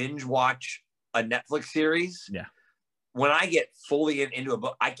people binge watch a Netflix series. Yeah. When I get fully into a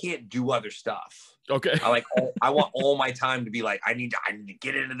book, I can't do other stuff. Okay. I want all my time to be like, I need to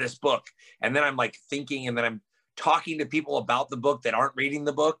get into this book. And then I'm like thinking, and then I'm talking to people about the book that aren't reading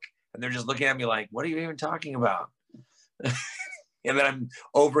the book. And they're just looking at me like, what are you even talking about? And then I'm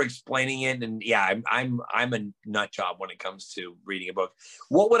over explaining it. And yeah, I'm a nut job when it comes to reading a book.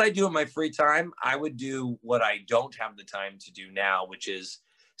 What would I do in my free time? I would do what I don't have the time to do now, which is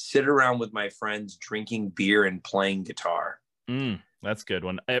sit around with my friends, drinking beer and playing guitar. That's a good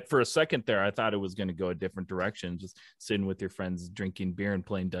one. For a second there, I thought it was going to go a different direction, just sitting with your friends, drinking beer and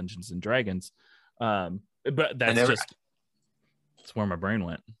playing Dungeons and Dragons. But that's where my brain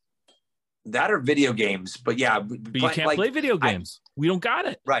went. That or video games, but yeah. But you can't play video games. We don't got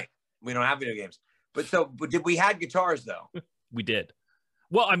it. Right. We don't have video games. But did we had guitars though? We did.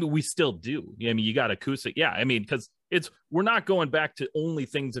 Well, I mean, we still do. I mean, you got acoustic. Yeah. I mean, because we're not going back to only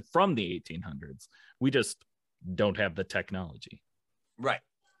things from the 1800s. We just don't have the technology. Right.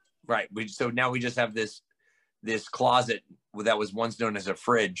 So now we just have this closet that was once known as a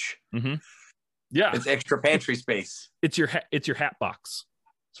fridge. Mm-hmm. Yeah. It's extra pantry space. It's your hat box.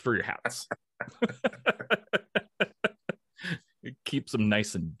 It's for your hats. It keeps them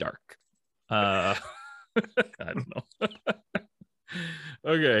nice and dark. I don't know.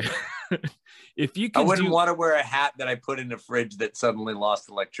 Okay. If you can, I wouldn't want to wear a hat that I put in a fridge that suddenly lost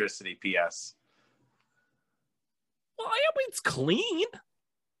electricity. P.S. Well, I mean, it's clean,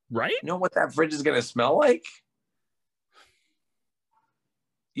 right? You know what that fridge is going to smell like?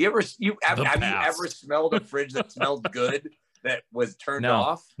 Have you ever smelled a fridge that smelled good that was turned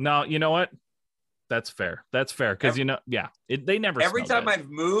off? No, you know what? That's fair. Because they never. Every time I've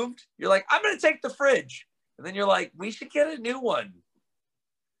moved, you're like, I'm going to take the fridge, and then you're like, we should get a new one.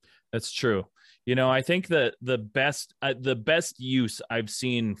 That's true. You know, I think that the best use I've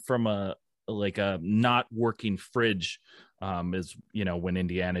seen from a not working fridge is, you know, when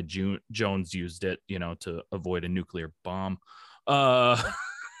Indiana Jones used it, you know, to avoid a nuclear bomb.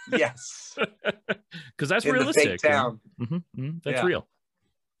 Yes, because that's realistic. The fake town. That's real.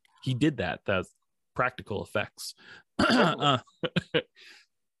 He did that. That's practical effects.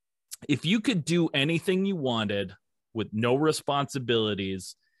 If you could do anything you wanted with no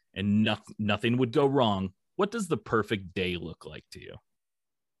responsibilities and nothing would go wrong, what does the perfect day look like to you?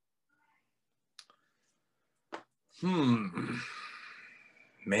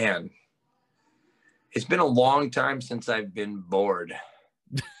 Man, it's been a long time since I've been bored.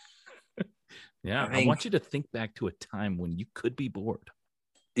 Yeah, I want you to think back to a time when you could be bored.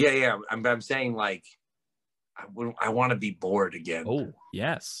 Yeah. I'm saying like, I want to be bored again. Oh,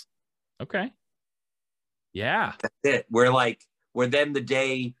 yes. Okay. Yeah. That's it. Where then the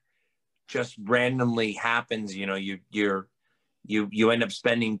day just randomly happens, you know, you end up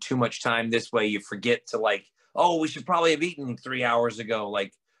spending too much time this way. You forget to like, oh, we should probably have eaten 3 hours ago.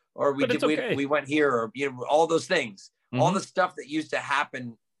 Like, or we went here, or, you know, all those things, all the stuff that used to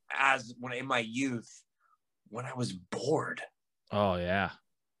happen when in my youth, when I was bored. Oh yeah.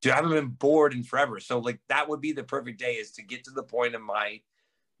 Dude, I haven't been bored in forever. So like that would be the perfect day, is to get to the point in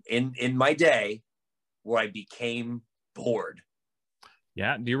my day where I became bored.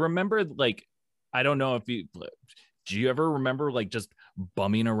 Yeah. Do you remember, like, I don't know if do you ever remember like just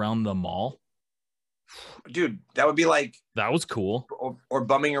bumming around the mall? Dude, that would be like, that was cool. Or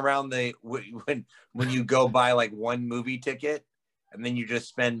bumming around when you go buy like one movie ticket and then you just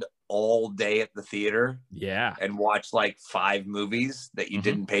spend all day at the theater. Yeah. And watch like 5 movies that you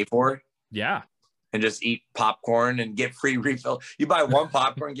didn't pay for. Yeah. And just eat popcorn and get free refills. You buy one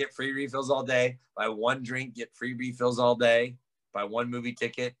popcorn, get free refills all day. Buy one drink, get free refills all day. Buy one movie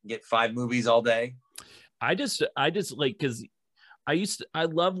ticket, get 5 movies all day. I just like, because I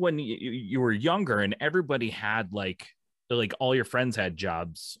love when you were younger and everybody had like all your friends had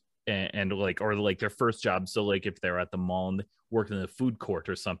jobs and like, or like their first job. So like if they're at the mall and working in the food court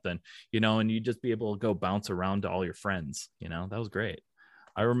or something, you know, and you just be able to go bounce around to all your friends, you know, that was great.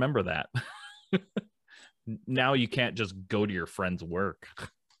 I remember that. Now you can't just go to your friend's work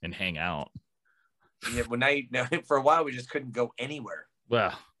and hang out. Yeah, well, now for a while we just couldn't go anywhere.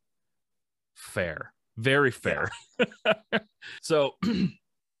 Well, fair. Very fair. Yeah. So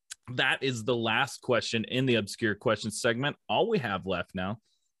that is the last question in the obscure questions segment. All we have left now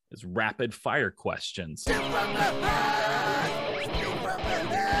is rapid fire questions.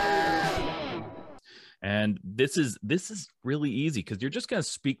 And this is really easy because you're just going to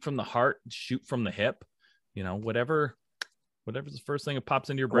speak from the heart, shoot from the hip, you know, whatever's the first thing that pops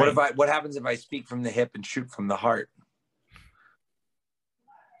into your brain. What happens if I speak from the hip and shoot from the heart?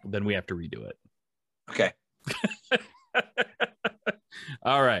 Then we have to redo it. Okay.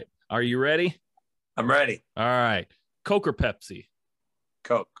 All right. Are you ready? I'm ready. All right. Coke or Pepsi?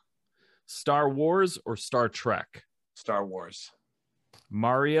 Coke. Star Wars or Star Trek? Star Wars.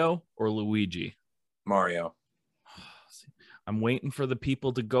 Mario or Luigi? Mario. I'm waiting for the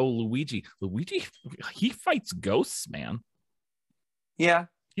people to go Luigi. Luigi, he fights ghosts, man. Yeah.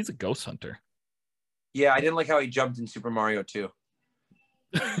 He's a ghost hunter. Yeah, I didn't like how he jumped in Super Mario 2.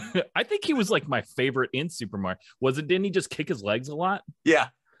 I think he was like my favorite in Super Mario. Didn't he just kick his legs a lot? Yeah.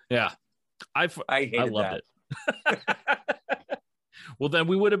 Yeah. I loved it. Well, then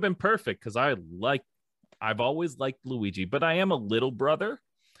we would have been perfect because I've always liked Luigi, but I am a little brother.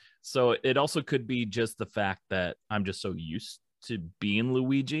 So it also could be just the fact that I'm just so used to being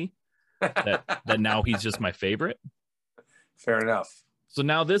Luigi that now he's just my favorite. Fair enough. So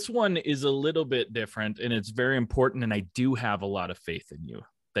now this one is a little bit different and it's very important. And I do have a lot of faith in you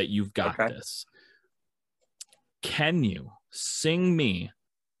that you've got this. Can you sing me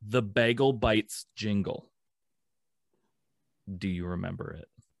the Bagel Bites jingle? Do you remember it?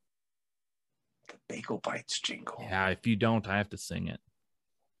 The Bagel Bites jingle. Yeah, if you don't, I have to sing it.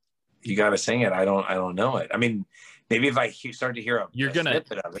 You got to sing it. I don't know it. I mean, maybe if I start to hear a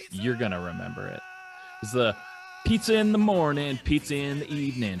snippet of it. You're going to remember it. It's the pizza in the morning, pizza in the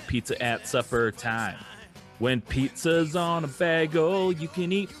evening, pizza at supper time. When pizza's on a bagel, you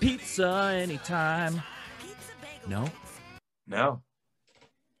can eat pizza anytime. No? No.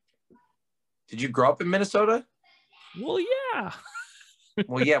 Did you grow up in Minnesota? Well, yeah.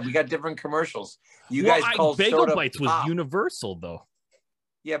 Well, yeah, we got different commercials. You guys call Bagel soda Bites pop. was universal, though.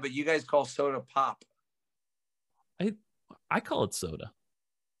 Yeah, but you guys call soda pop. I call it soda.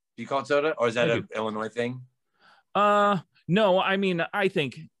 Do you call it soda? Or is that an Illinois thing? No, I mean, I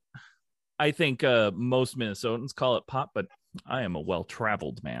think most Minnesotans call it pop, but I am a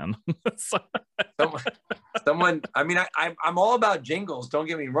well-traveled man. Someone, I mean, I'm all about jingles. Don't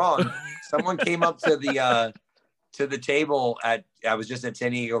get me wrong. Someone came up to the table I was just at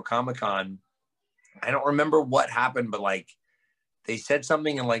San Diego Comic-Con. I don't remember what happened, but like they said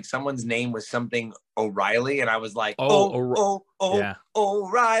something and like someone's name was something O'Reilly, and I was like, yeah.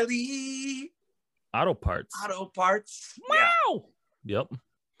 O'Reilly. Auto parts. Wow. Yeah. Yep.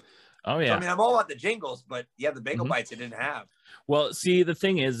 Oh yeah. So, I mean, I'm all about the jingles, but yeah, the Bagel Bites it didn't have. Well, see, the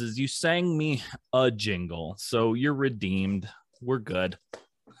thing is you sang me a jingle, so you're redeemed. We're good.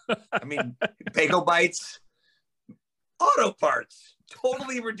 I mean, Bagel Bites, auto parts,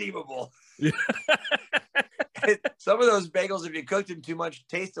 totally redeemable. Some of those bagels, if you cooked them too much,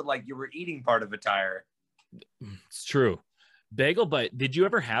 tasted like you were eating part of a tire. It's true. Bagel bite. Did you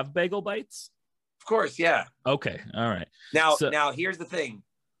ever have bagel bites? Of course, yeah. Okay, all right. Now here's the thing.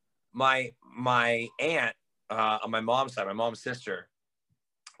 My aunt on my mom's side, my mom's sister,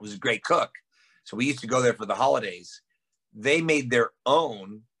 was a great cook. So we used to go there for the holidays. They made their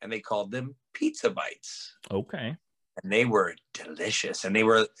own, and they called them pizza bites. Okay. And they were delicious. And they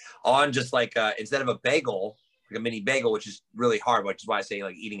were on just like instead of a bagel, like a mini bagel, which is really hard, which is why I say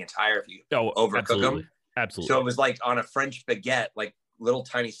like eating a tire if you overcook them. Absolutely. So it was like on a French baguette, like little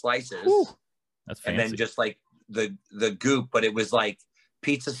tiny slices. Whew. That's fancy. And then just like the goop, but it was like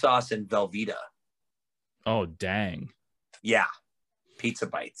pizza sauce and Velveeta. Oh, dang. Yeah. Pizza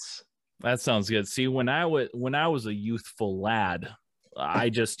bites. That sounds good. See, when I was a youthful lad, I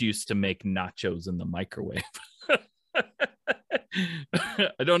just used to make nachos in the microwave.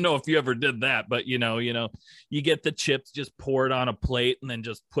 I don't know if you ever did that, but you get the chips, just pour it on a plate, and then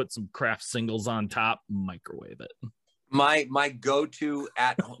just put some Kraft Singles on top, microwave it. My go-to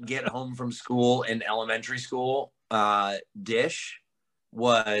at get home from school in elementary school dish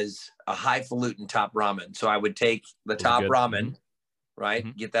was a highfalutin top ramen. So I would take the top ramen, right?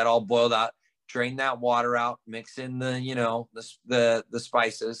 Mm-hmm. Get that all boiled out, drain that water out, mix in the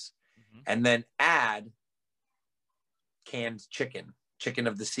spices, and then add canned chicken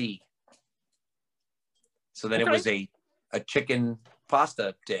of the sea. So then it was a chicken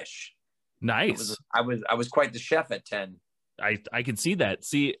pasta dish. Nice. I was quite the chef at 10. I can see that.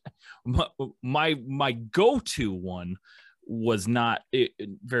 See, my go-to one was not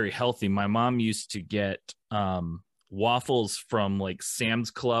very healthy. My mom used to get waffles from like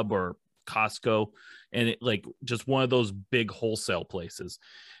Sam's Club or Costco, and it like just one of those big wholesale places.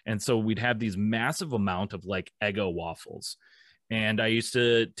 And so we'd have these massive amount of like Eggo waffles, and I used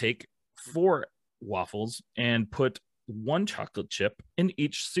to take 4 waffles and put 1 chocolate chip in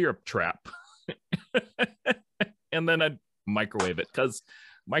each syrup trap, and then I'd microwave it, because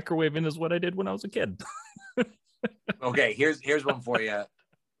microwaving is what I did when I was a kid. Okay, here's one for you.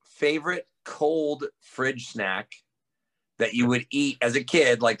 Favorite cold fridge snack that you would eat as a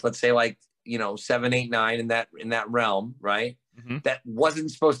kid, like let's say 7, 8, 9 in that realm, right? Mm-hmm. That wasn't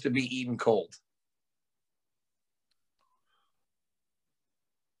supposed to be eaten cold.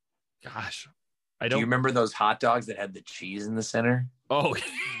 Gosh, do you remember those hot dogs that had the cheese in the center? Oh,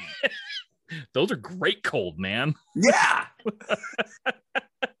 those are great cold, man. Yeah.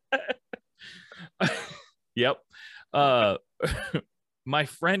 Yep. My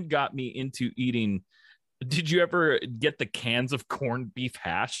friend got me into eating. Did you ever get the cans of corned beef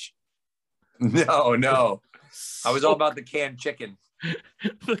hash? No. I was all about the canned chicken.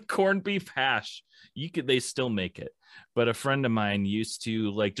 The corned beef hash. They still make it. But a friend of mine used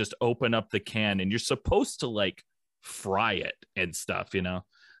to like just open up the can, and you're supposed to like fry it and stuff,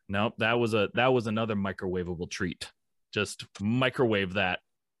 Nope, that was another microwavable treat. Just microwave that.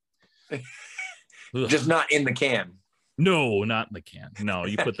 Just not in the can. No, not in the can. No,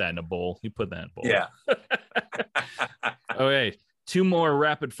 you put that in a bowl. Yeah. Okay, 2 more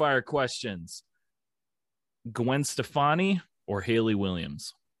rapid fire questions. Gwen Stefani or Hayley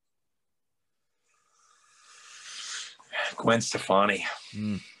Williams? Gwen Stefani.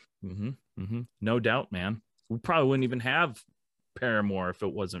 No Doubt, man. We probably wouldn't even have Paramore if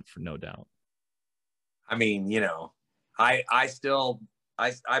it wasn't for No Doubt. I mean, I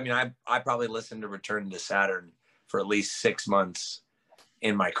probably listened to Return to Saturn for at least 6 months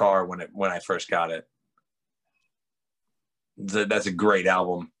in my car when I first got it. That's a great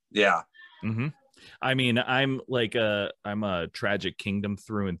album. Yeah. Mm-hmm. I mean, I'm a Tragic Kingdom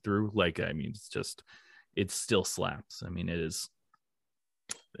through and through. It still slaps. I mean, it's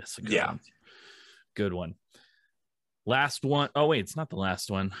a good one. Good one. Last one. Oh wait, it's not the last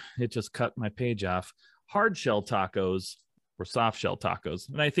one. It just cut my page off. Hard shell tacos or soft shell tacos?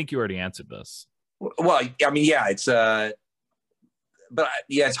 And I think you already answered this. Well, I mean, yeah, it's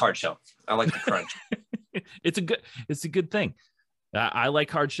it's hard shell. I like the crunch. It's a good thing. I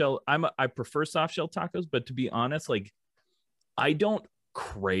like hard shell. I prefer soft shell tacos, but to be honest, like I don't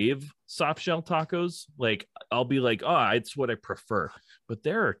crave soft shell tacos. Like I'll be like, oh, it's what I prefer. But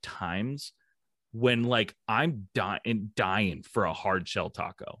there are times when like I'm dying for a hard shell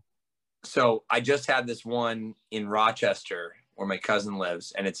taco. So I just had this one in Rochester where my cousin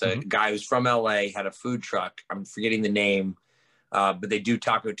lives, and it's a guy who's from LA, had a food truck. I'm forgetting the name, but they do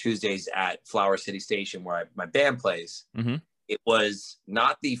Taco Tuesdays at Flower City Station where my band plays. Mm-hmm. It was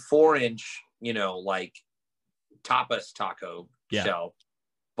not the 4-inch, like tapas taco shell,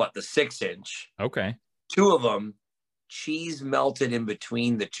 but the 6-inch. Okay. 2 of them, cheese melted in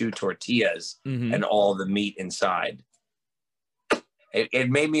between the 2 tortillas and all the meat inside.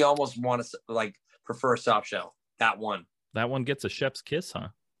 It made me almost want to like prefer soft shell. That one. That one gets a chef's kiss, huh?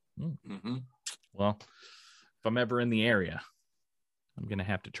 Mm-hmm. Well, if I'm ever in the area, I'm going to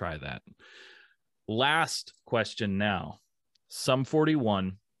have to try that. Last question now. Sum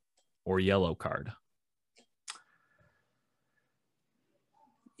 41 or yellow card?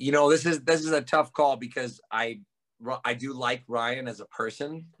 You know, this is a tough call because I do like Ryan as a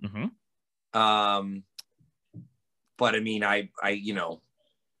person. Mm-hmm. But I mean, I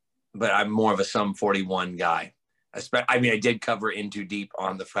but I'm more of a Sum 41 guy. I mean, I did cover In Too Deep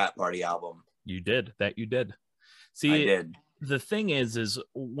on the Frat Party album. You did. See, I did. The thing is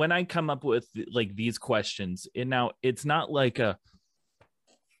when I come up with like these questions, it's not like a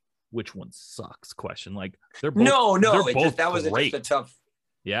which one sucks question. Like they're both that was just a tough.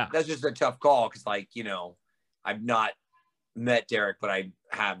 Yeah, that's just a tough call because, like, you know, I've not met Derek, but I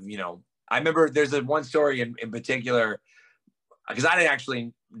have, you know, I remember there's one story in particular because I didn't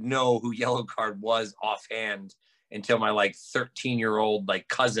actually know who Yellow Card was offhand until my like 13-year-old like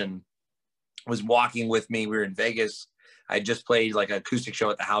cousin was walking with me. We were in Vegas. I just played like an acoustic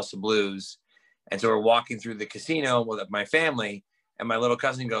show at the House of Blues. And so we're walking through the casino with my family, and my little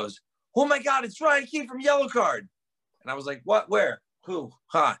cousin goes, "Oh my God, it's Ryan Key from Yellow Card." And I was like, "What? Where? Who?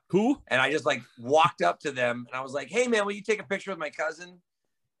 Huh? Who?" And I just like walked up to them and I was like, "Hey man, will you take a picture with my cousin?"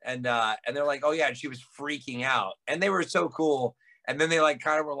 And they're like, "Oh yeah." And she was freaking out. And they were so cool. And then they like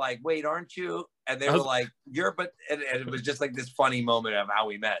kind of were like, "Wait, aren't you?" And they were like, "You're," and it was just like this funny moment of how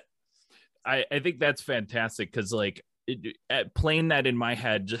we met. I think that's fantastic because like playing that in my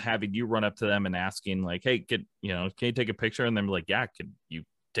head, just having you run up to them and asking like, "Hey, can you take a picture?" And they're like, "Yeah, can you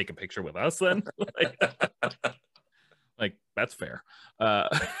take a picture with us then?" Like that's fair.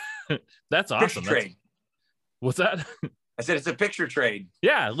 That's awesome. Trade. What's that? I said it's a picture trade.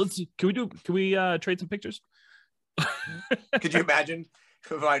 Yeah, can we trade some pictures? Could you imagine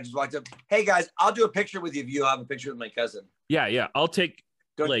if I just walked up, "Hey guys, I'll do a picture with you if you have a picture with my cousin." Yeah, I'll take.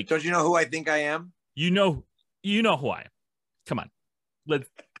 Don't you know who I think I am? You know who I am. Come on,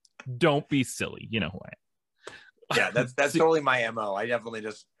 don't be silly. You know who I am. Yeah, that's totally my MO. I definitely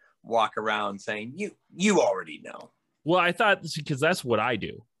just walk around saying you already know. Well, I thought because that's what I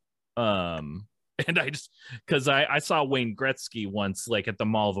do. And I just because I saw Wayne Gretzky once like at the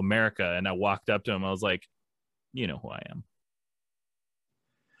Mall of America, and I walked up to him. I was like, "You know who I am."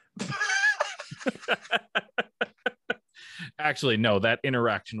 Actually, no, that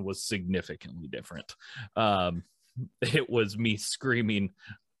interaction was significantly different. It was me screaming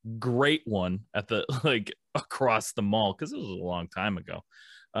 "Great one" at the like across the mall because it was a long time ago.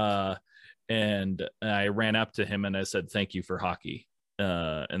 And I ran up to him and I said, "Thank you for hockey."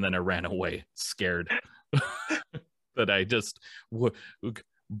 And then I ran away scared that I just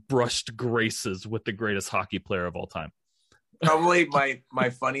brushed graces with the greatest hockey player of all time. Probably my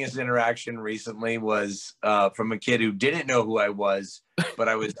funniest interaction recently was from a kid who didn't know who I was, but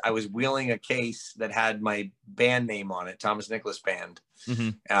I was wheeling a case that had my band name on it, Thomas Nicholas Band,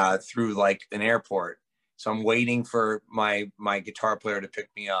 through like an airport. So I'm waiting for my guitar player to pick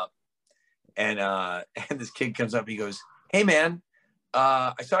me up, and this kid comes up. He goes, "Hey man,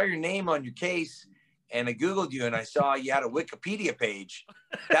 I saw your name on your case, and I Googled you, and I saw you had a Wikipedia page.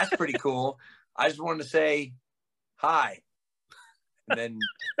 That's pretty cool. I just wanted to say hi." And then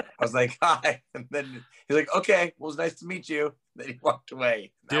I was like, "Hi." And then he's like, "Okay, well, it was nice to meet you." Then he walked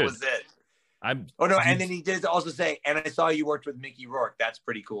away. That was it. And then he did also say, "And I saw you worked with Mickey Rourke. That's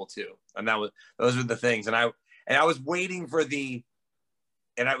pretty cool too." And those were the things. And I was waiting for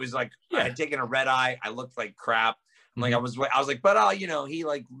and I was like, I had taken a red eye. I looked like crap. Like I was like, but he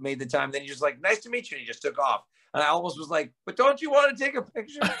like made the time. Then he just like, "Nice to meet you." And he just took off. And I almost was like, "But don't you want to take a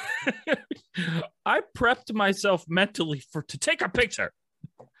picture?" I prepped myself mentally to take a picture.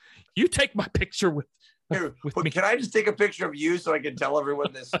 You take my picture with me. Can I just take a picture of you so I can tell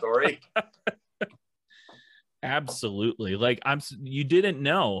everyone this story? Absolutely. Like you didn't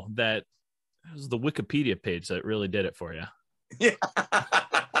know that it was the Wikipedia page that really did it for you. Yeah.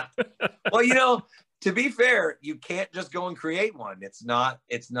 Well, to be fair, you can't just go and create one. It's not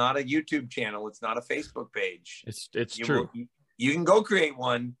a YouTube channel. It's not a Facebook page. It's true. You can go create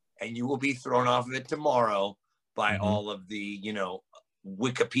one, and you will be thrown off of it tomorrow by all of the,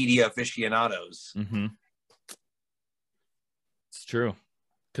 Wikipedia aficionados. Mm-hmm. It's true.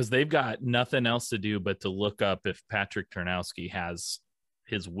 Because they've got nothing else to do but to look up if Patrick Ternowski has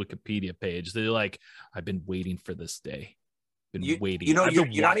his Wikipedia page. They're like, "I've been waiting for this day. Waiting." You're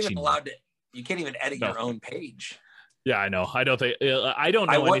not even allowed to. You can't even edit your own page. Yeah, I know. I don't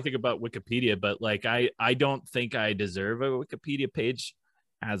know anything about Wikipedia, but like I don't think I deserve a Wikipedia page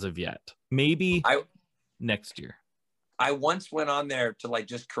as of yet. Maybe next year. I once went on there to like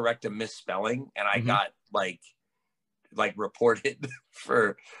just correct a misspelling, and I got like like reported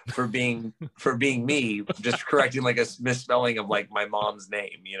for being me, just correcting like a misspelling of like my mom's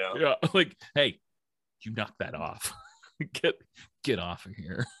name, you know? Yeah, like, hey, you knock that off. Get off of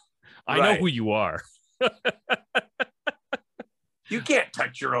here. I know who you are. You can't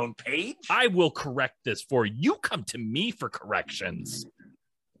touch your own page. I will correct this for you. You come to me for corrections.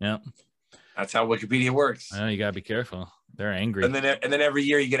 Yeah. That's how Wikipedia works. Oh, you gotta be careful. They're angry. And then every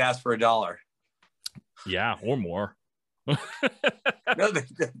year you get asked for $1. Yeah, or more. No,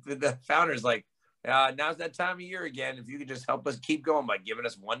 the founder's like, now's that time of year again. If you could just help us keep going by giving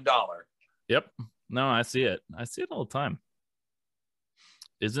us $1. Yep. No, I see it. I see it all the time.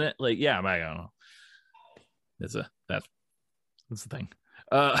 Isn't it? Like, yeah, I don't know. That's the thing.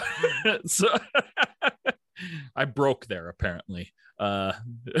 So I broke there apparently. So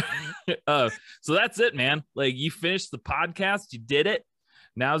that's it, man. Like, you finished the podcast, you did it.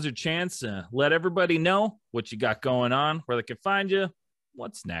 Now's your chance to let everybody know what you got going on, where they can find you.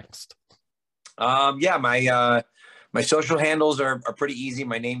 What's next? Yeah, my social handles are pretty easy.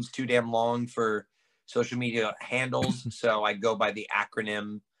 My name's too damn long for social media handles, so I go by the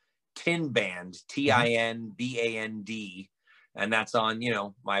acronym TINBAND, TINBAND, and that's on, you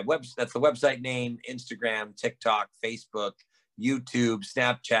know, my that's the website name, Instagram, TikTok, Facebook, YouTube,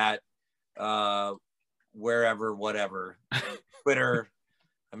 Snapchat, wherever, whatever, Twitter.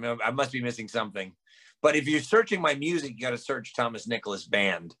 I mean, I must be missing something. But if you're searching my music, you got to search Thomas Nicholas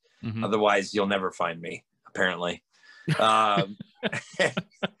Band. Otherwise, you'll never find me, apparently.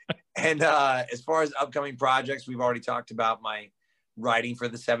 And as far as upcoming projects, we've already talked about my writing for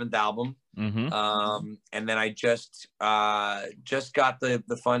the 7th album. And then I just got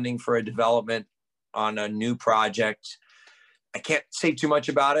the funding for a development on a new project. I can't say too much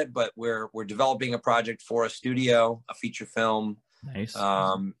about it, but we're developing a project for a studio, a feature film. Nice.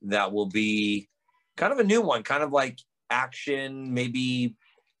 That will be kind of a new one, kind of like action, maybe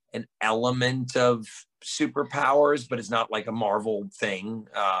an element of superpowers, but it's not like a Marvel thing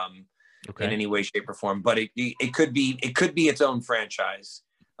in any way, shape, or form. But it could be its own franchise.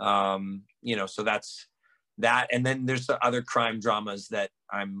 You know, so that's that. And then there's the other crime dramas that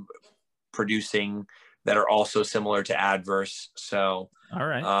I'm producing that are also similar to Adverse. So all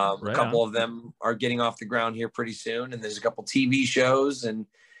right, a couple of them are getting off the ground here pretty soon. And there's a couple TV shows, and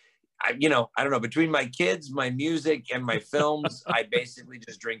I don't know, between my kids, my music, and my films, I basically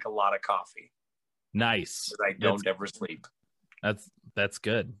just drink a lot of coffee. Nice. I don't ever sleep. That's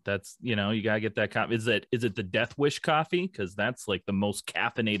good. That's, you know, you gotta get that coffee. Is it the Death Wish coffee? Because that's like the most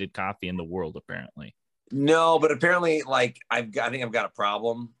caffeinated coffee in the world, apparently. No, but apparently, like, I think I've got a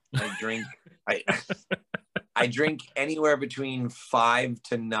problem. I drink anywhere between 5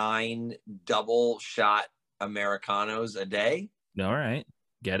 to 9 double shot Americanos a day. All right,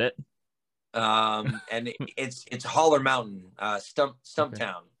 get it. And it's Holler Mountain,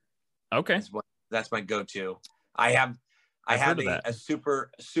 Stumptown. Okay, that's my go-to. I have a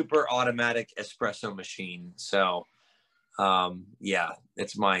super automatic espresso machine. So, yeah,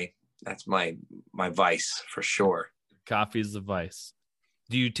 that's my vice for sure. Coffee is the vice.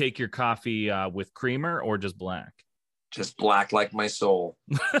 Do you take your coffee with creamer or just black? Just black like my soul.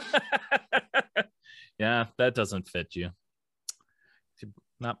 Yeah, that doesn't fit you.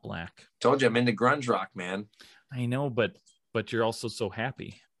 Not black. Told you I'm into grunge rock, man. I know, but you're also so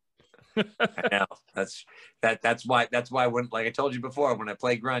happy. I know. That's why when, like I told you before, when I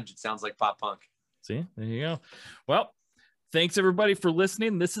play grunge, it sounds like pop punk. See, there you go. Well, thanks everybody for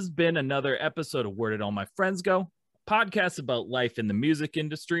listening. This has been another episode of Where Did All My Friends Go? Podcast about life in the music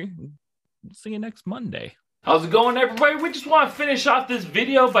industry. We'll see you next Monday. How's it going, everybody? We just want to finish off this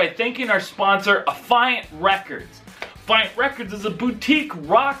video by thanking our sponsor, Affiant Records. Affiant Records is a boutique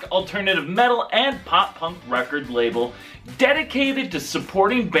rock, alternative metal, and pop punk record label dedicated to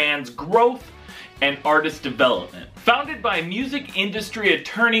supporting bands' growth and artist development. Founded by music industry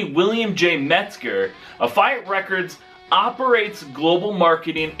attorney William J. Metzger, Affiant Records operates global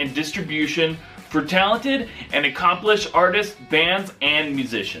marketing and distribution for talented and accomplished artists, bands, and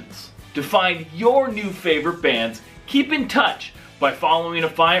musicians. To find your new favorite bands, keep in touch by following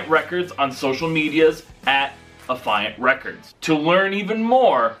Affiant Records on social medias at Affiant Records. To learn even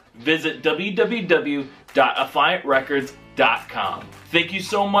more, visit www.affiantrecords.com. Thank you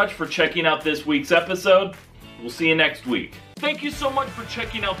so much for checking out this week's episode. We'll see you next week. Thank you so much for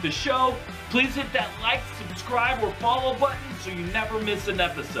checking out the show. Please hit that like, subscribe, or follow button so you never miss an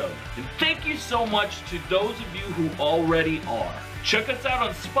episode. And thank you so much to those of you who already are. Check us out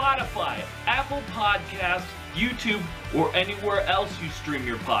on Spotify, Apple Podcasts, YouTube, or anywhere else you stream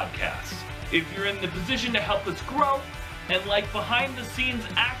your podcasts. If you're in the position to help us grow and like behind the scenes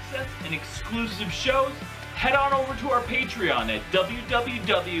access and exclusive shows, head on over to our Patreon at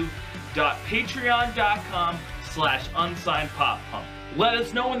www.patreon.com/unsignedpoppunk. Let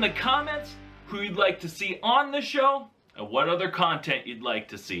us know in the comments who you'd like to see on the show and what other content you'd like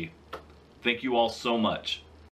to see. Thank you all so much.